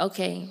like,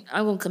 okay,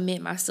 I'm going to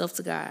commit myself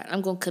to God.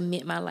 I'm going to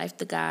commit my life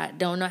to God.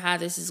 Don't know how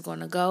this is going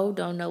to go.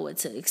 Don't know what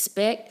to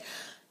expect.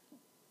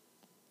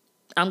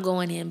 I'm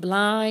going in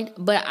blind.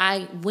 But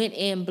I went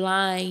in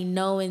blind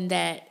knowing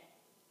that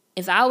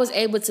if I was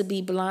able to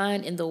be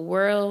blind in the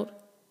world,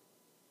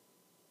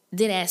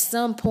 then at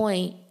some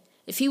point,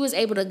 if he was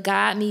able to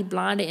guide me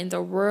blinded in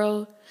the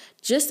world,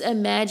 just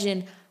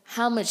imagine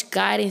how much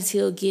guidance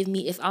he'll give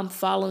me if I'm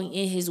following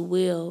in his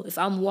will, if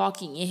I'm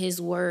walking in his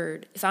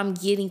word, if I'm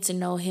getting to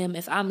know him,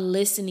 if I'm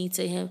listening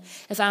to him,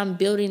 if I'm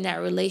building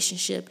that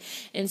relationship.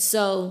 And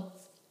so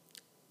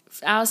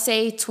I'll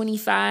say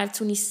 25,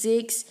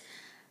 26,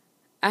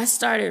 I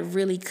started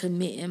really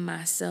committing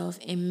myself.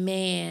 And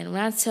man, when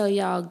I tell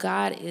y'all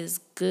God is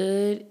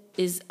good,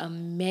 is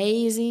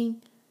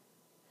amazing,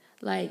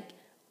 like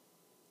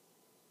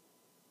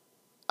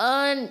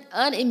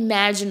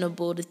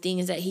unimaginable, the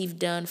things that he's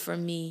done for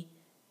me.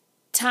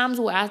 Times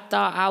where I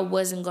thought I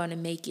wasn't going to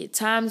make it.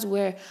 Times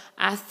where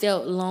I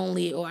felt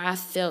lonely, or I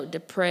felt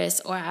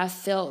depressed, or I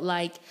felt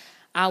like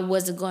I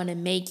wasn't going to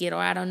make it, or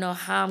I don't know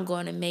how I'm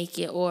going to make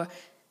it, or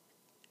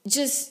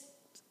just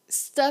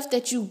stuff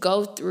that you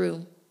go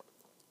through.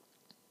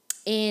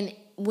 And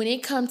when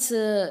it comes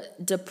to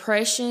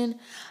depression,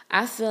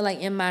 I feel like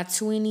in my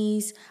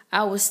 20s,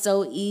 it was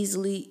so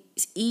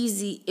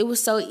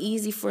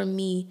easy for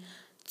me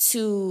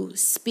to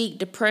speak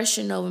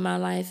depression over my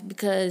life,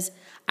 because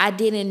I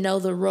didn't know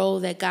the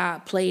role that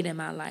God played in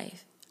my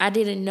life. I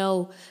didn't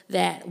know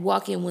that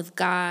walking with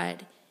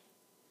God,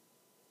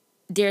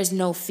 there's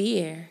no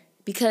fear.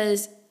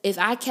 Because if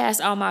I cast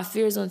all my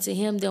fears onto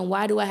him, then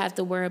why do I have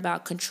to worry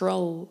about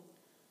control?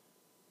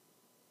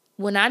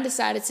 When I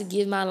decided to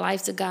give my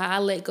life to God, I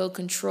let go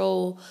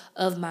control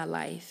of my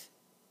life.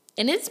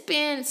 And it's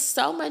been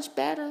so much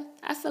better.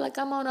 I feel like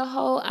I'm on a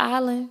whole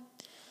island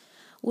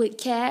with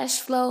cash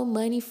flow,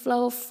 money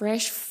flow,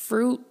 fresh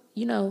fruit.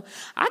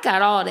 I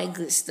got all that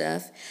good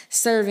stuff,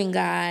 serving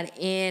God,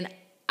 and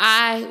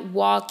I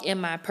walk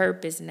in my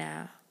purpose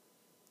now.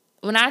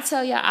 When I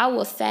tell y'all I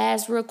will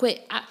fast real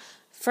quick,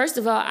 first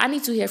of all, I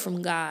need to hear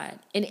from God.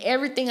 And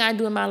everything I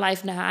do in my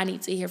life now, I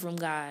need to hear from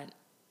God.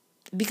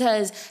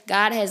 Because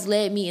God has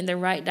led me in the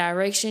right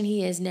direction.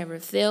 He has never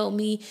failed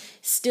me,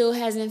 still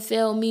hasn't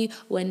failed me,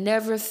 will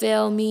never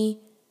fail me.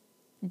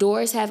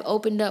 Doors have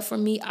opened up for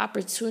me,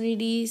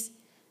 opportunities.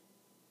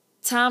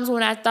 Times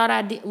when I thought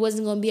I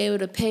wasn't going to be able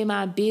to pay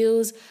my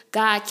bills,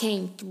 God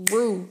came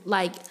through,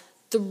 like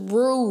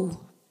through.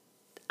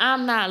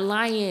 I'm not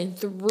lying,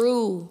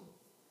 through.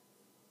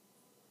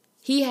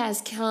 He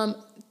has come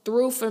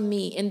through for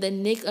me in the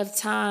nick of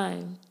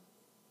time.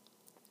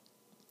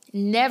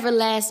 Never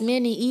last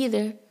minute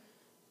either.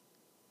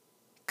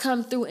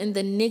 Come through in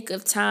the nick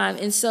of time.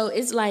 And so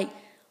it's like,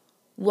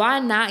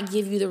 why not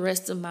give you the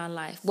rest of my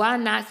life? Why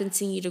not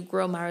continue to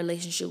grow my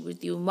relationship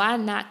with you? Why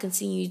not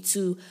continue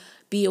to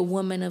be a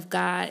woman of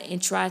God and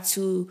try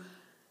to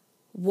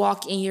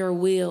walk in your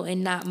will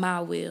and not my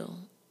will?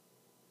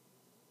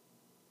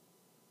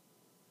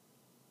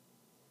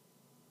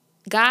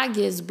 God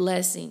gives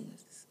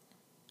blessings.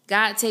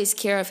 God takes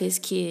care of his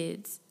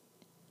kids.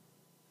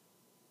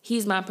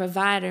 He's my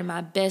provider,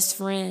 my best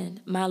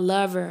friend, my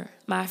lover,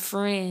 my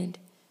friend,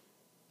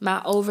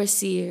 my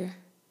overseer,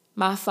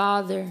 my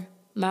father,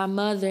 my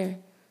mother,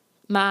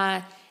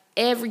 my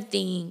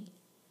everything.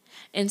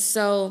 And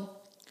so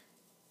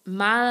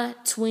my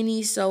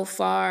 20s so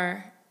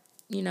far,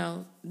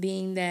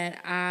 being that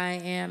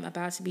I am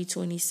about to be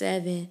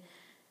 27,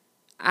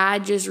 I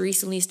just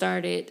recently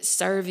started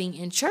serving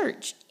in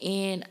church.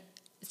 And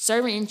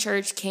serving in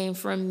church came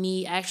from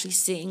me actually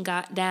sitting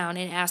down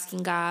and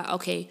asking God,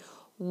 okay,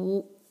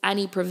 I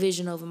need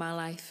provision over my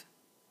life.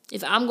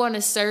 If I'm going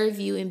to serve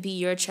you and be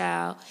your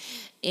child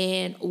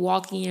and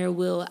walk in your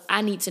will,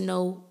 I need to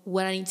know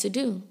what I need to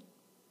do.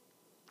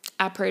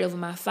 I prayed over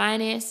my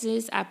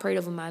finances. I prayed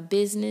over my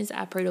business.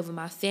 I prayed over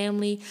my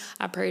family.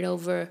 I prayed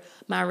over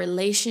my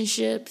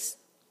relationships.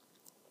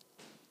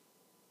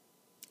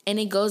 And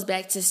it goes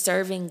back to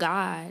serving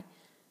God.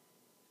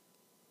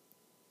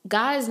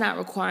 God is not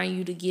requiring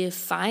you to give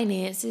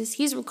finances.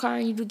 He's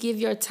requiring you to give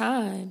your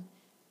time,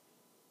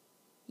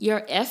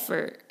 your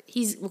effort.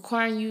 He's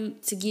requiring you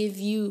to give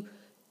you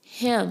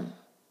him.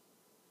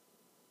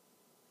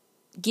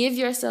 Give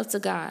yourself to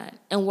God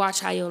and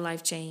watch how your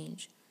life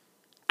change.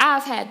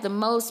 I've had the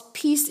most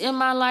peace in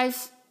my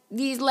life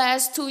these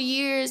last 2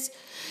 years.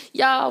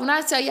 Y'all, when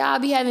I tell y'all I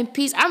be having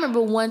peace, I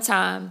remember one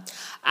time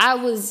I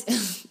was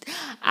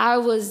I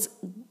was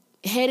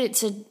headed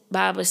to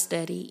Bible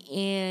study,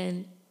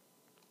 and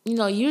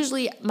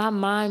usually my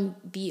mind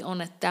be on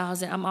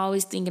 1,000. I'm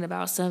always thinking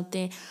about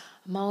something.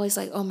 I'm always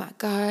like, oh my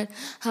God,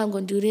 how I'm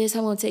going to do this? How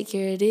I'm going to take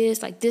care of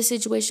this? Like this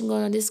situation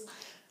going on, this.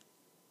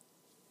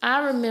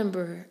 I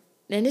remember,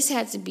 and this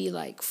had to be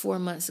like 4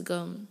 months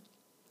ago,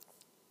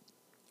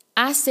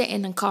 I sat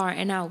in the car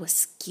and I was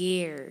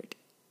scared.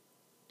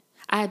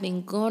 I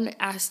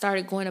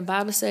started going to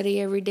Bible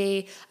study every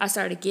day. I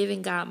started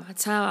giving God my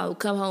time. I would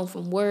come home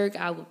from work.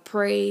 I would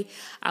pray.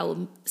 I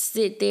would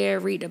sit there,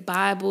 read the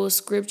Bible,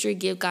 scripture,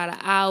 give God an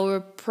hour,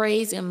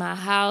 praise in my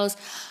house,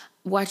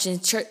 watching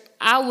church.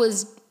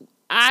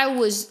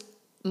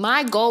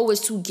 My goal was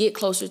to get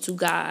closer to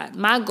God.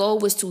 My goal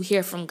was to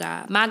hear from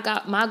God.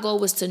 My goal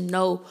was to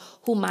know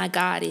who my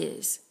God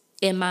is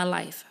in my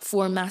life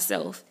for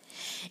myself.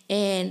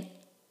 And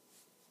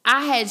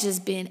I had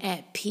just been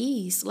at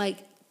peace. Like,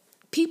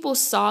 people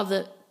saw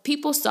the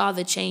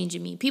change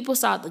in me. People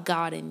saw the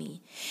God in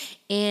me.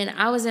 And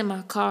I was in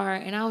my car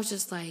and I was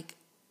just like,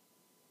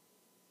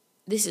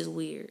 this is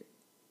weird.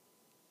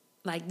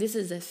 Like, this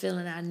is a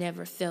feeling I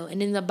never felt.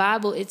 And in the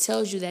Bible, it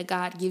tells you that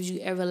God gives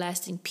you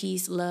everlasting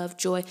peace, love,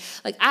 joy.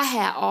 Like, I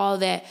had all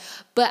that,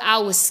 but I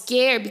was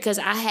scared because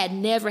I had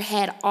never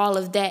had all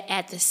of that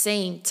at the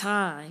same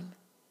time.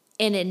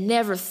 And it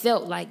never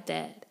felt like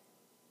that.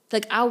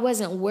 Like, I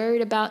wasn't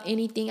worried about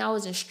anything. I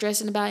wasn't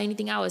stressing about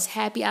anything. I was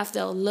happy. I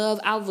felt love.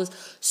 I was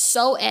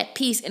so at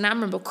peace. And I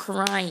remember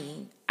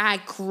crying. I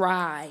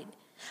cried.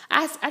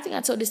 I think I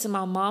told this to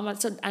my mom.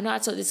 I know I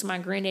told this to my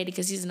granddaddy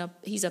because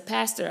he's a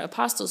pastor,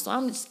 apostle. So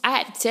I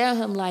had to tell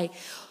him, like,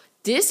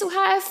 this is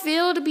how I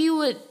feel to be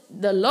with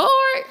the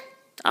Lord.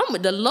 I'm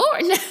with the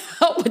Lord now.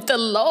 I'm with the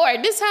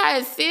Lord. This is how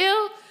I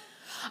feel.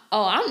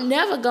 Oh, I'm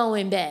never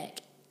going back.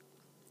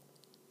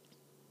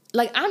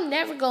 Like, I'm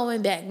never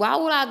going back. Why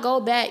would I go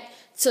back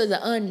to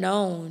the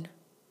unknown?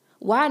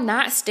 Why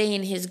not stay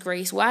in his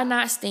grace? Why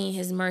not stay in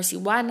his mercy?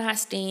 Why not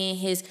stay in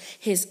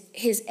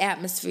his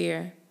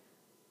atmosphere?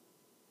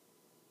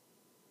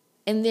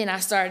 And then I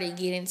started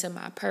getting to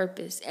my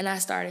purpose, and I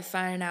started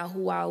finding out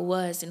who I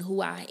was and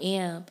who I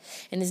am.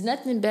 And there's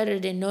nothing better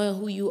than knowing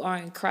who you are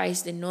in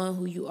Christ than knowing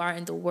who you are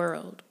in the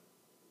world.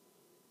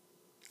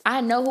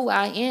 I know who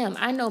I am.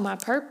 I know my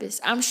purpose.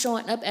 I'm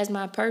showing up as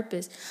my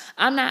purpose.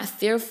 I'm not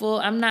fearful.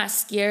 I'm not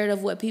scared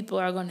of what people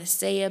are going to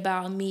say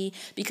about me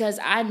because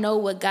I know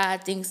what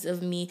God thinks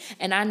of me,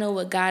 and I know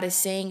what God is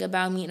saying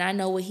about me, and I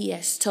know what he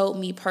has told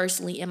me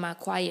personally in my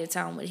quiet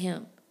time with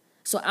him.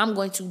 So I'm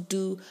going to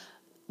do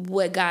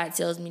what God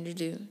tells me to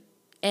do.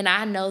 And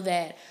I know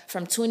that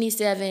from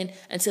 27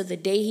 until the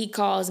day he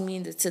calls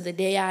me, to the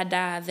day I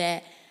die,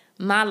 that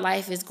my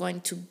life is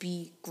going to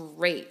be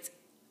great.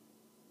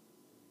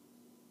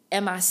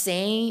 Am I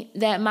saying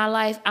that my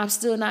life, I'm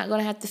still not going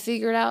to have to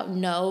figure it out?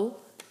 No.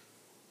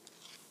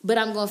 But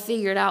I'm going to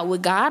figure it out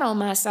with God on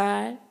my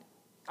side.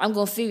 I'm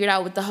going to figure it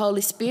out with the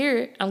Holy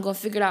Spirit. I'm going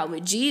to figure it out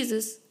with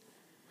Jesus.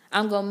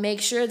 I'm going to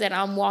make sure that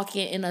I'm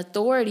walking in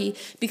authority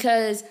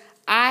because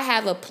I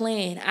have a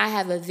plan. I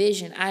have a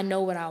vision. I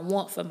know what I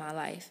want for my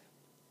life.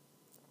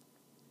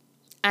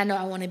 I know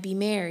I want to be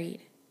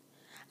married.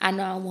 I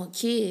know I want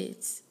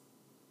kids.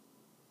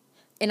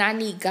 And I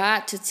need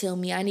God to tell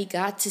me. I need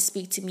God to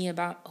speak to me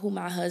about who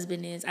my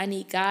husband is. I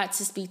need God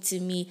to speak to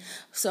me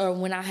so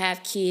when I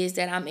have kids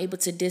that I'm able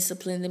to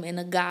discipline them in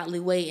a godly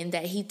way and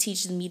that he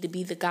teaches me to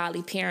be the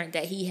godly parent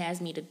that he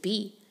has me to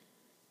be.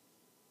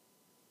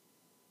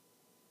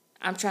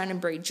 I'm trying to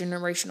break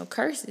generational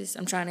curses.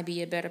 I'm trying to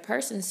be a better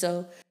person.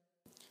 So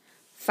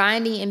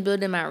finding and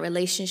building my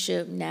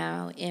relationship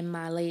now in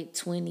my late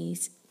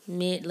 20s,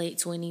 mid-late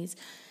 20s,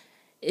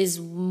 is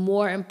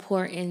more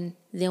important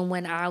than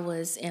when I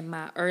was in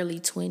my early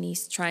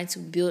 20s trying to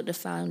build the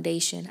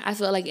foundation. I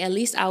feel like at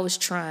least I was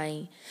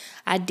trying.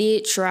 I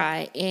did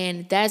try,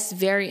 and that's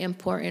very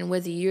important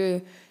whether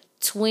you're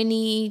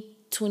 20,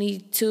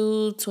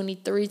 22,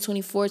 23,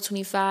 24,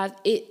 25,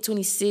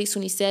 26,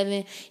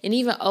 27, and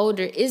even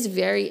older. It's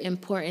very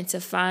important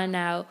to find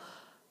out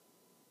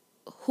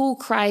who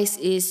Christ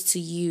is to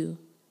you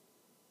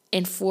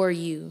and for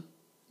you,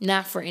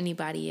 not for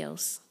anybody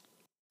else.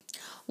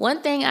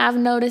 One thing I've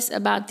noticed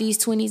about these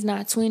 20s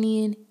not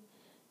 20ing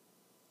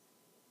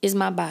is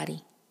my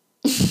body.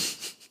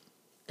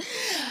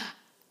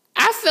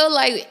 I feel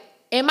like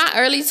in my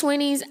early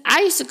 20s,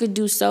 I used to could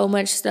do so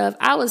much stuff.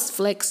 I was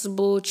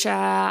flexible,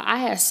 child. I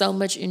had so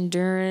much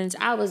endurance.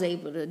 I was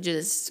able to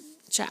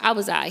I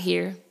was out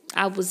here.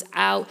 I was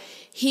out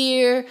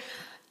here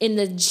in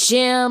the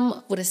gym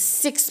with a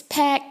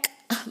 6-pack.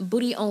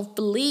 booty on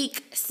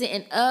fleek,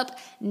 sitting up.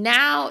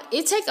 Now,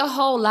 it take a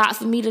whole lot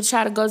for me to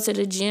try to go to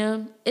the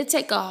gym. It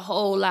take a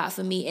whole lot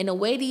for me. And the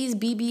way these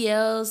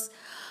BBLs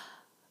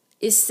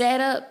is set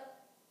up,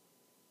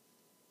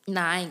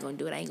 nah, I ain't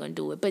gonna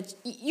do it. But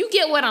you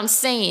get what I'm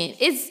saying.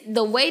 It's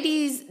the way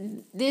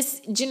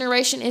this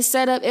generation is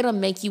set up, it'll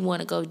make you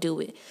want to go do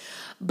it.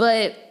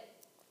 But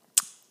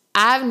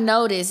I've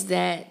noticed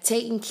that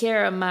taking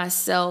care of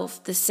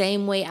myself the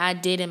same way I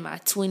did in my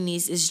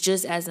 20s is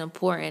just as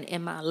important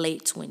in my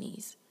late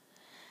 20s.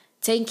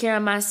 Taking care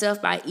of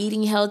myself by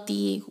eating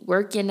healthy,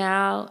 working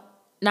out,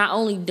 not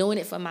only doing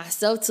it for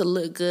myself to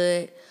look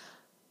good,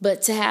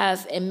 but to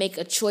have and make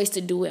a choice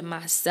to do it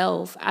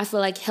myself. I feel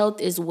like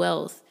health is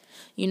wealth.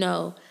 You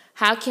know,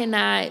 how can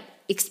I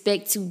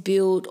expect to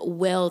build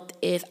wealth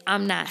if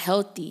I'm not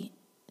healthy?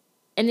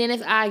 And then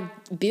if I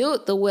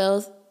build the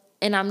wealth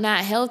and I'm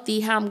not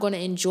healthy, how I'm going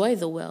to enjoy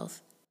the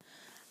wealth?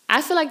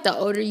 I feel like the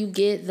older you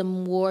get, the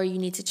more you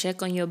need to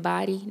check on your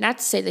body. Not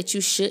to say that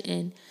you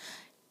shouldn't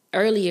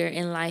earlier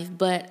in life,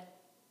 but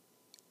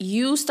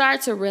you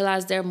start to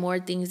realize there are more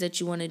things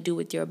that you want to do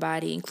with your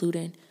body,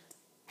 including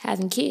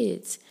having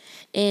kids.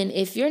 And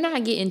if you're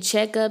not getting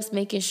checkups,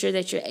 making sure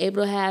that you're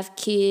able to have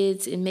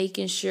kids and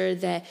making sure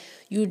that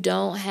you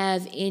don't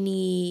have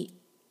any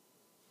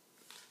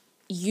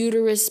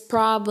uterus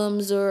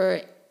problems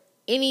or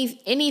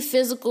any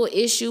physical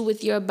issue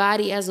with your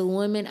body as a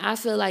woman, I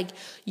feel like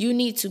you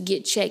need to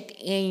get checked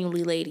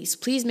annually, ladies.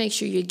 Please make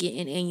sure you're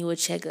getting annual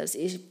checkups.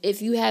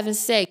 If you haven't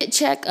said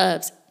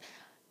checkups,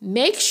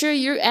 make sure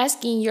you're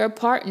asking your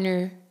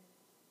partner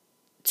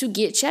to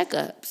get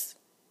checkups.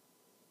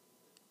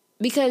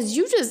 Because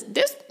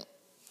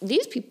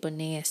these people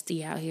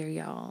nasty out here,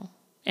 y'all.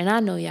 And I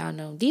know y'all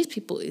know. These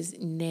people is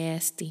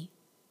nasty.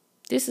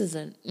 This is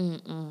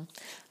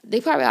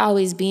They probably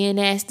always being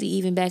nasty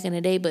even back in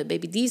the day, but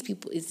baby, these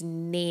people is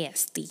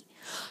nasty.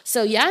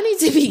 So y'all need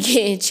to be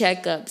getting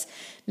checkups.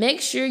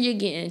 Make sure you're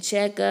getting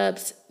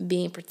checkups,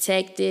 being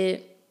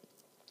protected,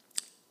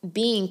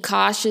 being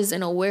cautious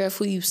and aware of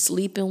who you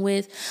sleeping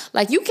with.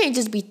 Like, you can't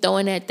just be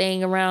throwing that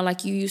thing around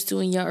like you used to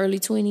in your early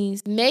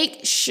 20s.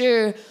 Make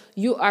sure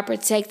you are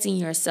protecting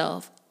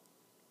yourself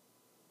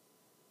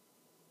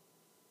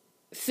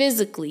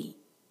physically.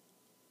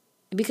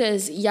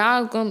 Because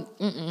y'all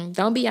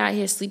don't be out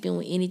here sleeping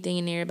with anything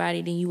and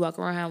everybody, then you walk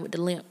around with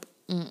the limp.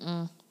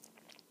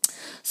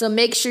 So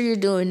make sure you're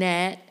doing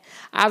that.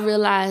 I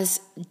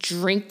realize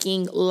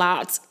drinking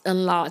lots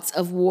and lots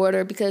of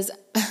water, because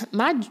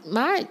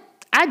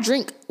I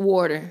drink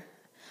water.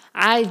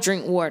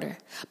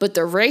 But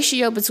the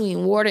ratio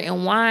between water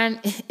and wine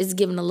is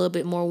giving a little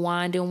bit more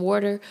wine than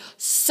water.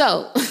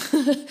 So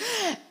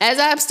as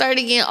I've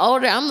started getting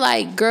older, I'm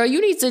like, girl, you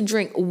need to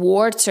drink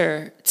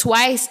water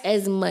twice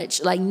as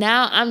much. Like,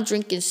 now I'm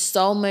drinking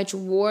so much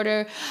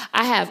water.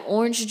 I have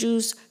orange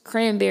juice,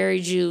 cranberry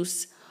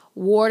juice,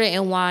 water,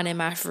 and wine in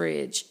my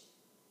fridge.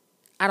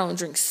 I don't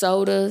drink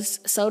sodas.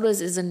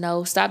 Sodas is a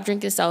no. Stop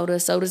drinking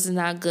sodas. Sodas is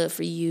not good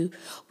for you.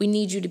 We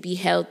need you to be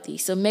healthy.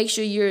 So make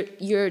sure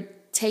you're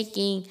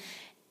taking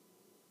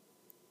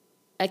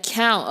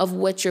account of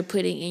what you're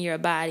putting in your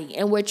body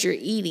and what you're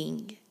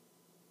eating.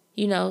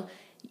 You know,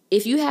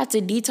 if you have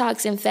to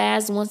detox and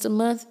fast once a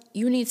month,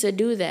 you need to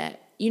do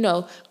that. You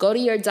know, go to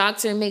your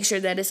doctor and make sure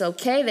that it's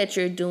okay that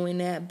you're doing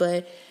that.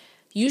 But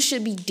you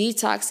should be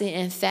detoxing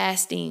and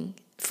fasting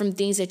from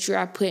things that you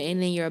are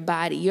putting in your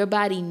body. Your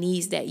body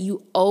needs that.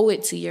 You owe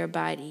it to your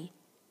body.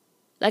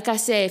 Like I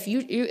said,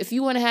 if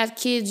you want to have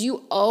kids,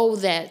 you owe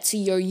that to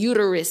your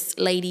uterus,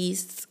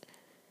 ladies.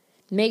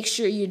 Make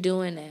sure you're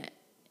doing that.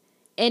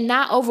 And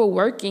not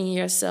overworking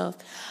yourself.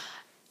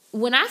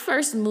 When I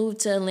first moved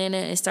to Atlanta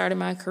and started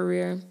my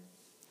career,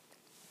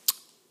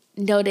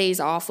 no days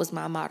off was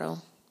my motto.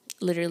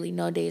 Literally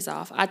no days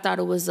off. I thought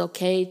it was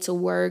okay to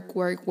work,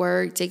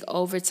 take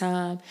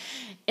overtime.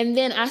 And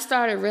then I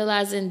started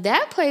realizing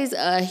that plays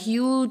a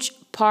huge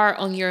part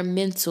on your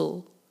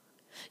mental.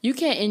 You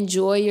can't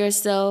enjoy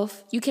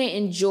yourself. You can't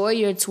enjoy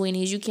your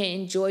 20s. You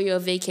can't enjoy your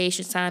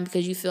vacation time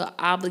because you feel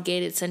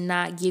obligated to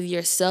not give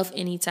yourself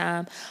any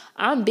time.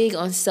 I'm big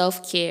on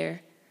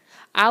self-care.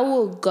 I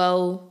will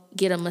go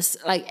get a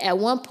massage. Like, at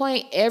one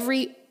point,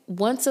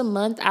 once a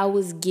month, I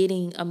was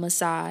getting a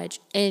massage.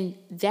 And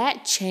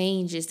that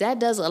changes. That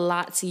does a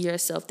lot to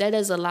yourself. That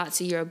does a lot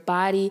to your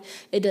body.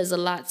 It does a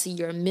lot to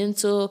your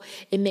mental.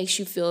 It makes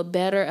you feel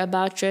better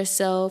about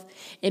yourself.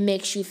 It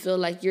makes you feel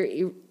like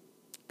you're...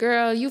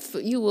 Girl,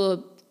 you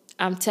will,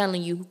 I'm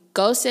telling you,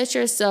 go set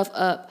yourself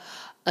up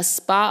a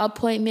spa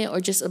appointment or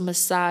just a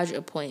massage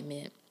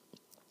appointment.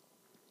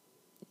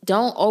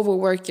 Don't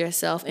overwork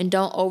yourself and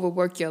don't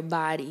overwork your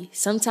body.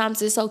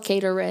 Sometimes it's okay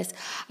to rest.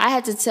 I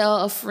had to tell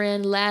a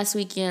friend last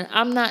weekend,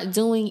 I'm not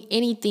doing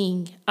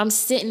anything. I'm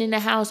sitting in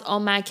the house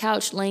on my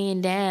couch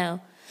laying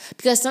down.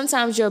 Because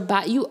sometimes your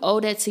body, you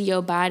owe that to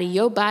your body.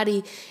 Your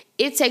body,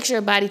 it takes your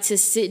body to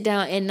sit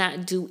down and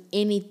not do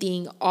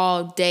anything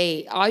all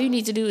day. All you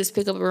need to do is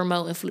pick up a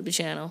remote and flip the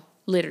channel,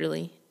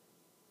 literally.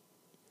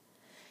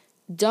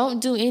 Don't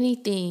do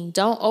anything.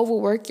 Don't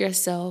overwork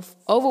yourself.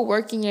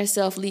 Overworking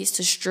yourself leads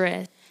to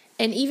stress.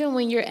 And even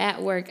when you're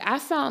at work, I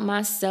found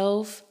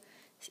myself,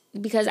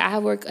 because I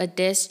work a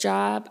desk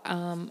job,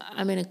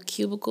 I'm in a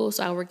cubicle,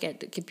 so I work at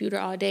the computer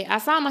all day. I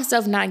found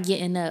myself not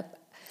getting up.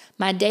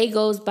 My day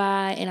goes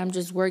by and I'm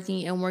just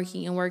working and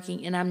working and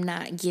working, and I'm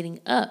not getting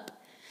up.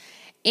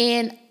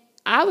 And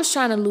I was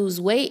trying to lose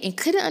weight and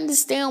couldn't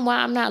understand why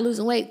I'm not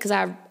losing weight, because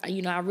I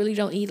really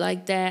don't eat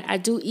like that. I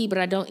do eat, but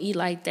I don't eat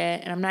like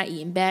that, and I'm not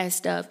eating bad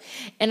stuff.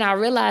 And I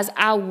realized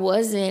I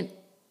wasn't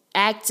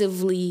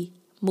actively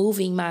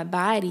moving my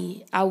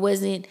body. I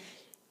wasn't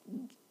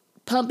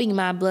pumping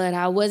my blood.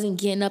 I wasn't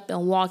getting up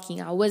and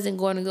walking. I wasn't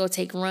going to go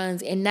take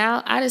runs. And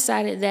now I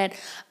decided that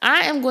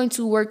I am going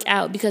to work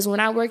out, because when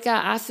I work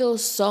out, I feel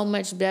so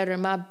much better.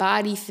 My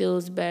body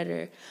feels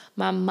better.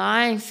 My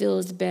mind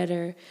feels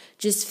better.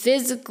 Just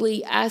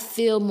physically, I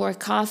feel more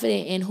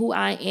confident in who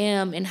I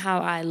am and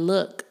how I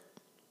look.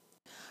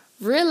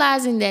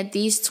 Realizing that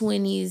these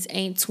 20s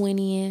ain't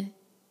 20ing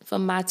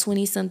from my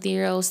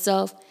 20-something-year-old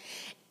self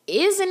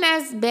isn't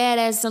as bad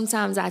as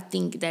sometimes I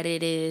think that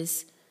it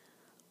is.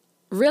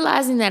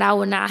 Realizing that I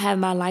will not have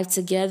my life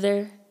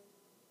together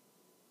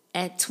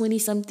at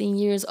 20-something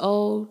years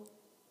old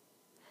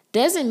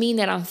doesn't mean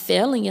that I'm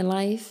failing in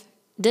life.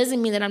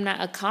 Doesn't mean that I'm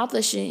not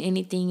accomplishing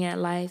anything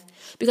in life.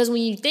 Because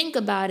when you think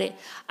about it,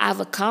 I've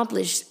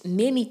accomplished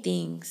many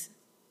things.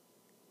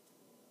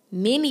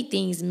 Many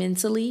things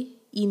mentally,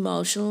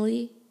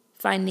 emotionally,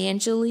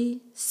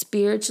 financially,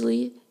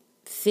 spiritually,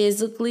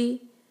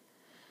 physically.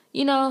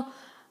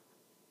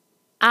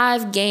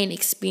 I've gained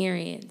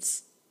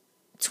experience.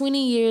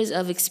 20 years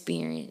of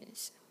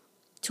experience,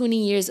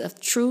 20 years of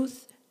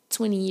truth,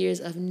 20 years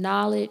of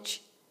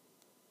knowledge,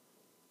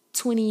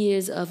 20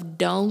 years of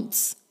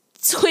don'ts,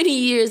 20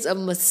 years of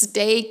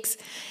mistakes,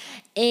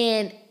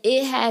 and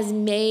it has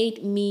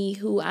made me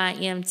who I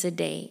am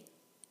today.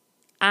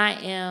 I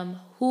am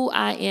who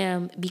I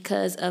am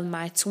because of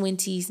my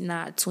 20s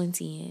not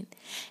 20ing.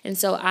 And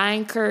so I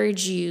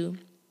encourage you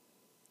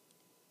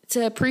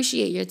to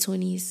appreciate your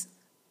 20s.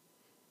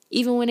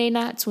 Even when they're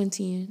not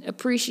 20ing,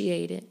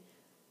 appreciate it.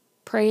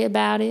 Pray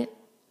about it.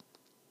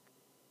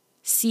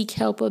 Seek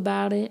help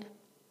about it.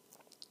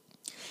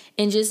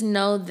 And just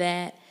know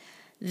that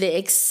the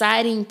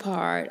exciting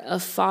part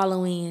of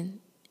following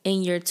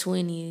in your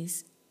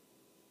 20s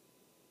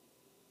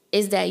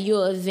is that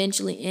you'll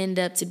eventually end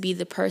up to be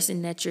the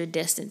person that you're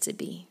destined to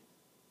be.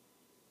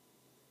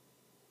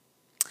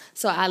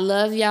 So I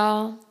love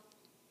y'all.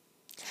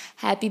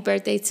 Happy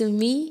birthday to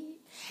me.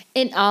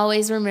 And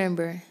always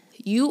remember,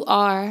 you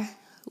are,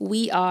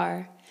 we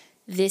are,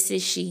 this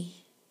is she.